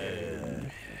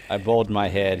 I bowled my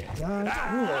head.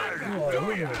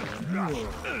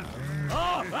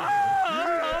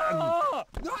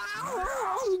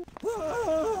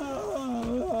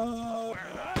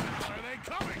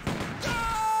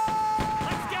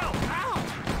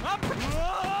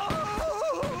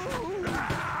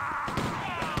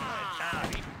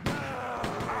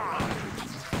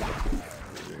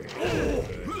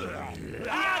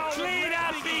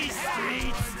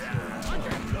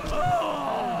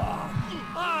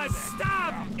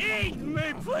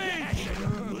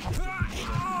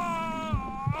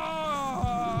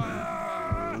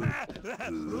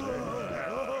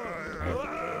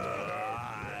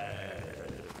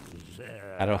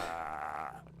 I don't.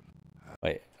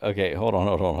 Wait. Okay, hold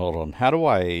on. How do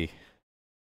I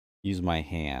use my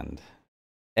hand?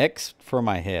 X for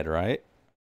my head, right?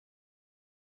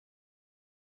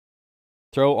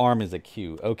 Throw arm is a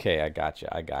Q. Okay, I gotcha.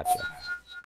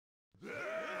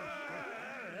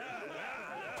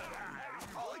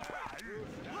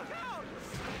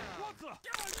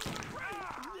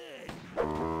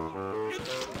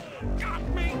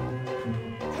 Got me!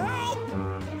 Help!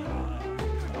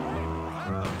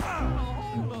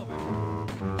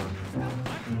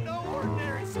 I'm no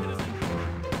ordinary citizen.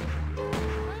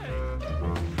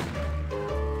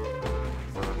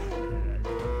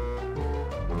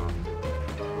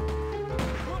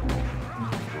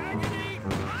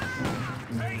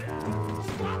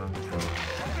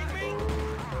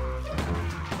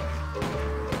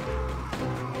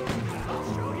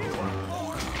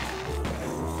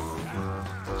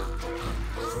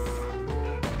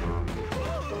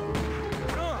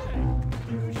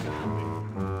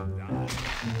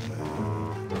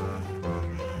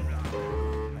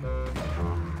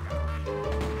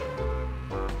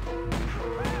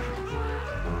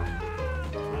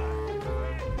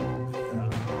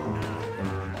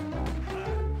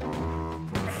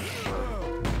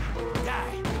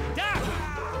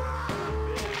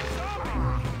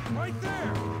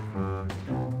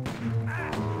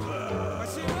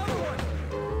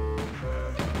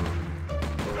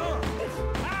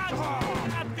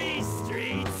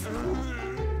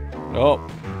 Oh.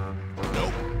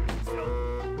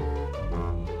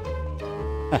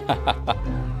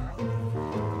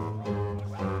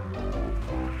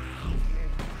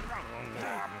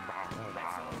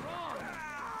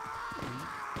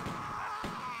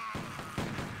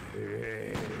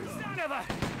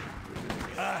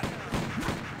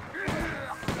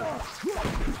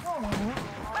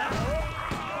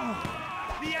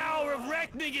 The hour of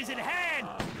reckoning is at hand!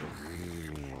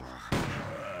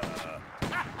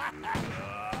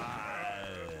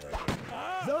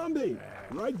 Zombie!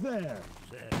 Right there!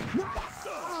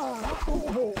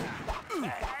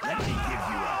 Let me give you a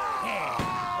hand!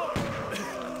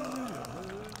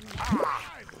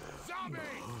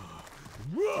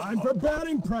 Time for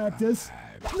batting practice!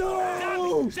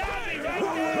 No! Zombie right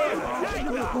there!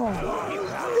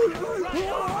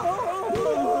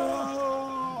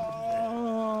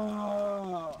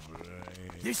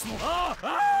 This one.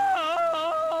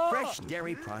 Fresh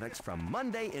dairy products from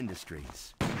Monday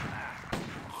Industries.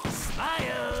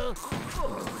 Smile!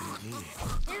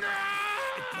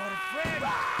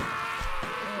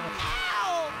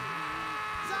 Ow!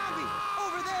 Zombie,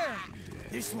 over there!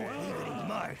 This won't leave any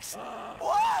marks.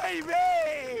 Why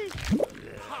me?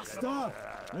 Stop!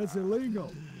 That's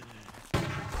illegal.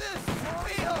 This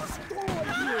feels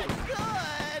not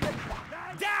good!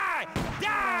 Die!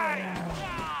 Die!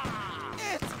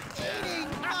 It's eating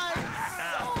my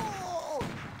soul!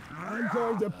 I'm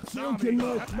going to puke in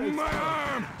your face. My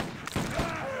arm!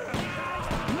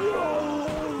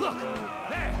 Look!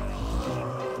 There!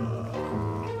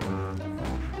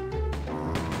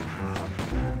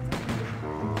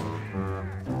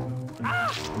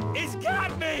 Ah! It's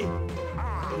got me!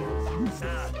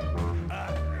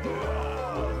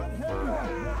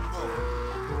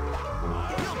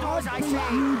 You'll do as I say,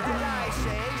 and I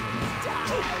say,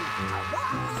 die!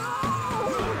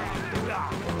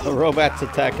 The robot's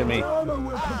attacking me.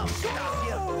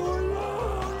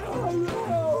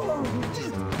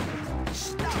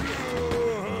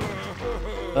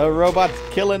 The robot's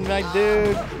killing my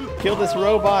dude. Kill this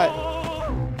robot.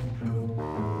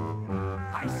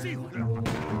 I see you.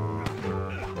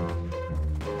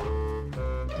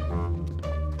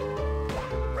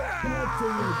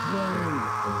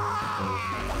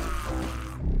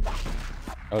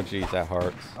 Oh geez, that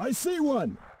hurts. I see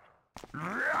one.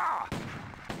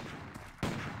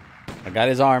 I got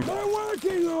his arm. My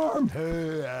working arm.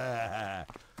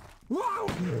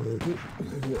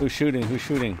 Who's shooting? Who's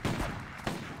shooting?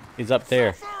 He's up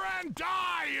there. Suffer and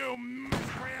die, you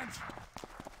miscreants!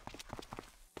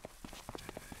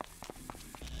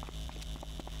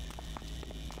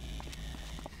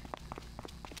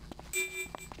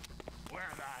 Where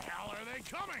the hell are they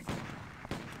coming?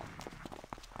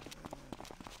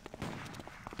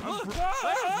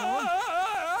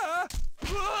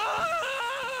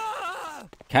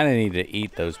 Kind of need to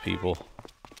eat those people.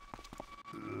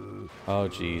 Oh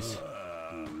jeez.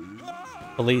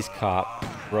 Police cop,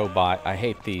 robot. I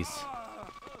hate these.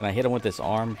 Can I hit him with this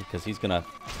arm because he's gonna?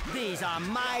 These are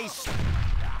my.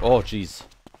 Oh jeez.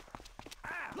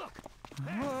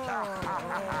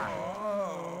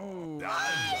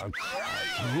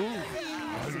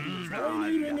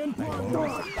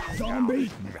 Zombie.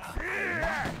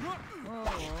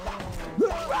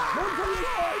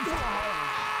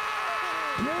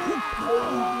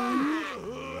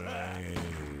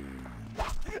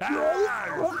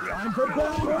 I'm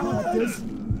prepared.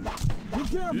 Be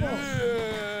careful.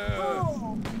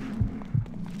 Oh.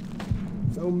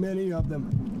 So many of them.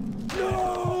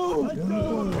 No!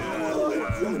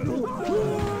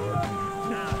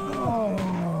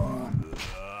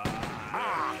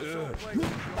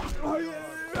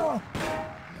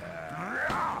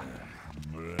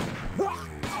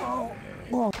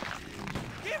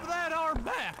 Give that arm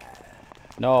back!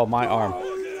 No, my arm.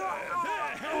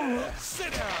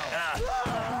 Sit down!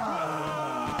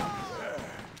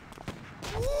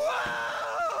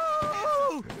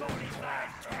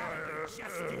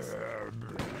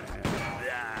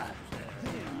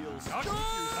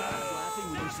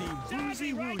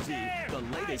 Woozy Woozy, the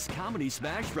latest comedy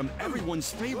smash from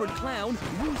everyone's favorite clown,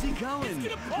 Woozy Cohen.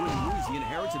 When Woozy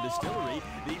inherits a distillery,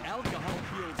 the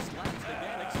alcohol-fueled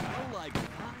slapstick flow like...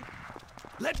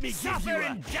 Let me suffer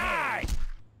and die!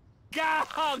 God,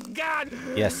 oh God!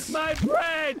 Yes. My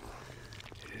brain!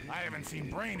 I haven't seen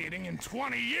brain eating in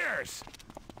 20 years.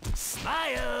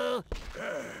 Smile!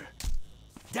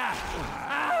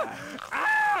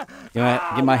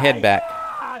 Get my head back.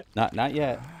 Not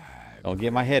yet. Don't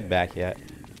get my head back yet.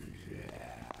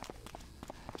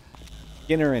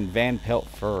 Skinner and Van Pelt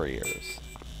Furriers.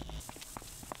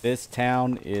 This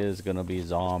town is gonna be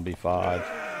zombified.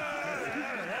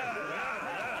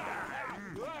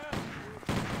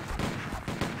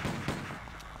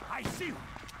 I see you.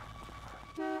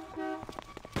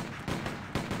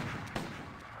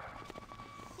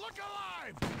 Look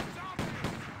alive!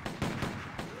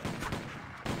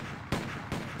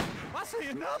 I see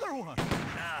another one!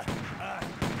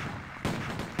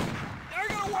 They're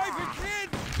gonna wife and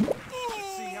kids!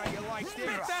 Let's see how you like this.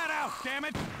 Spit that out, damn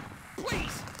it!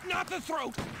 Please, not the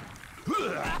throat!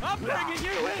 I'm bringing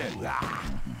you in!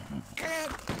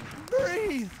 Can't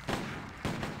breathe!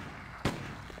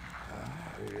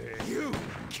 You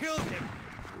killed him!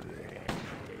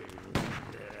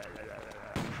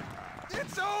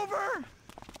 It's over!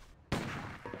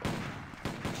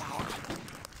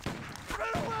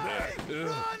 Run away! Run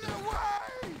away!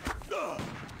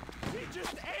 He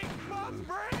just ate my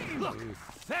brain! Look,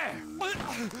 there!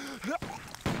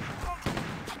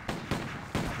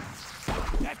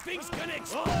 That thing's gonna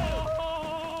explode!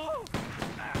 Oh!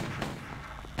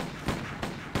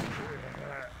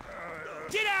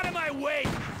 Get out of my way!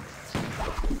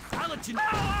 I'll let you know.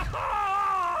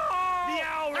 The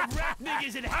hour of reckoning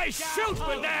is at hand. I shoot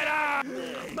with that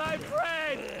arm! My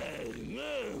friend!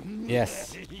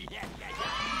 Yes.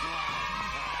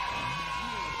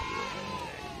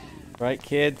 Right,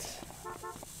 kids?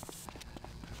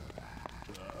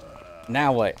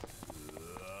 Now what?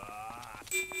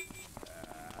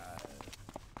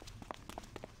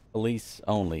 Police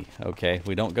only. Okay,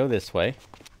 we don't go this way.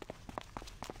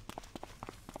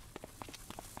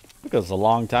 It goes a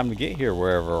long time to get here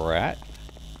wherever we're at.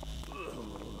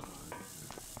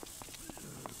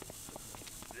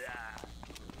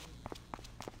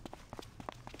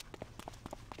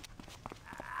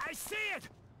 I see it!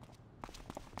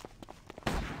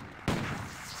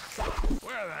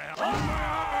 Where the hell?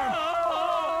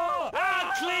 Oh!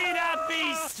 I'll clean up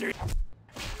these streets!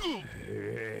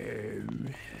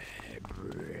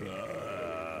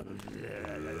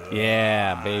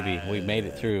 Yeah, baby, we made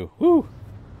it through. Woo!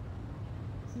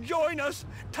 Join us.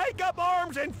 Take up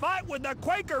arms and fight with the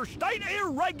Quaker state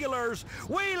irregulars.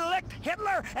 We licked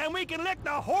Hitler, and we can lick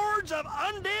the hordes of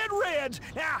undead Reds.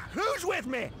 Now, who's with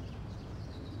me?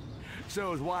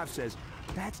 So his wife says,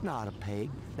 "That's not a pig,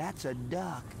 that's a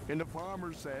duck." And the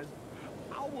farmer says,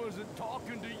 "I wasn't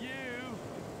talking to you."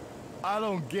 I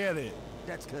don't get it.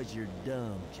 That's 'cause you're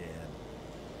dumb, Chad.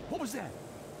 What was that?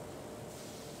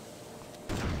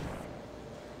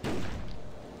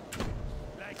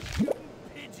 Like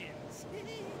pigeons.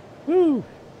 Woo!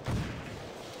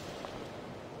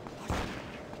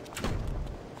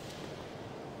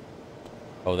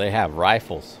 Oh, they have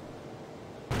rifles.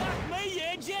 Not me, you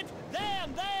idiot!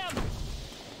 Them!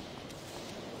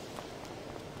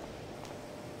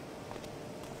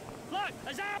 Look,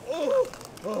 as I...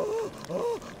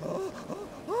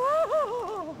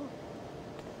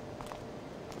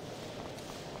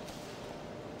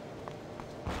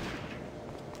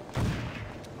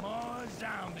 More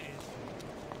zombies.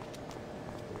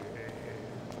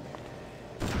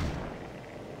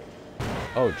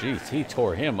 Oh, jeez, he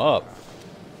tore him up.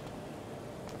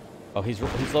 Oh, he's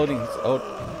loading. Oh,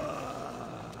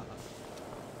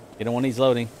 you know when he's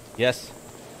loading. Yes.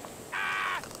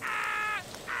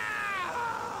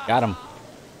 Got him.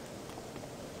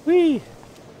 Whee! You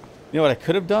know what I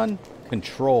could have done?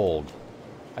 Controlled.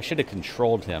 I should have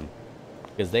controlled him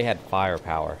because they had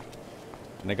firepower.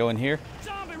 Can I go in here?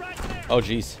 Oh,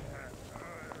 jeez.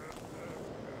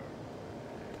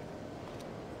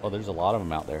 Oh, there's a lot of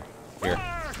them out there. Here.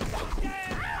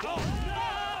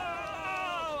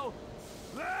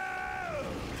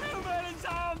 Too many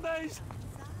zombies!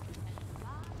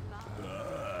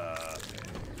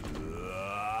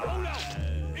 Hold up!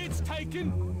 It's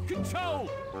taken control!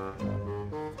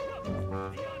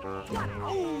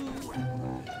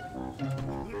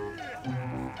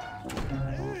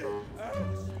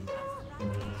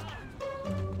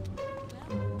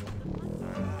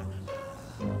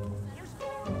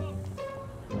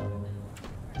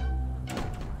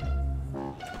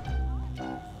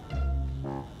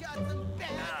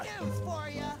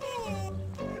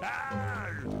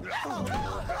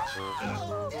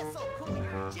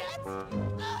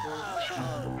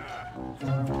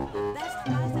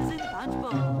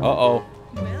 Uh-oh.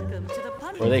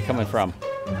 Where are they coming from?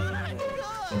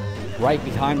 Right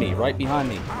behind me, right behind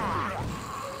me.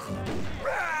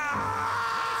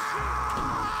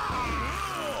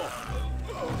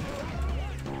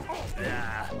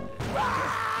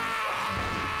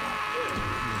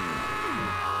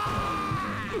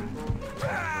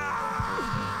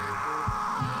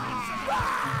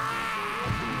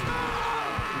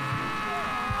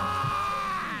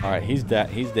 All right, he's dead.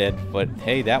 He's dead. But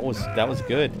hey, that was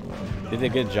good. Did a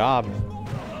good job.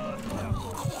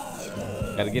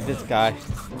 Gotta get this guy.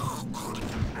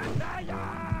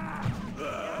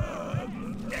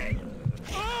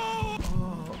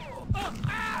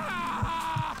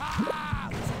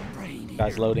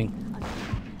 Guy's loading.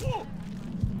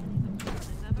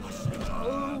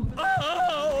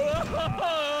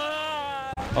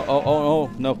 Oh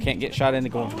no! Can't get shot in the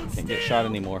goal. Can't get shot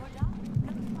anymore.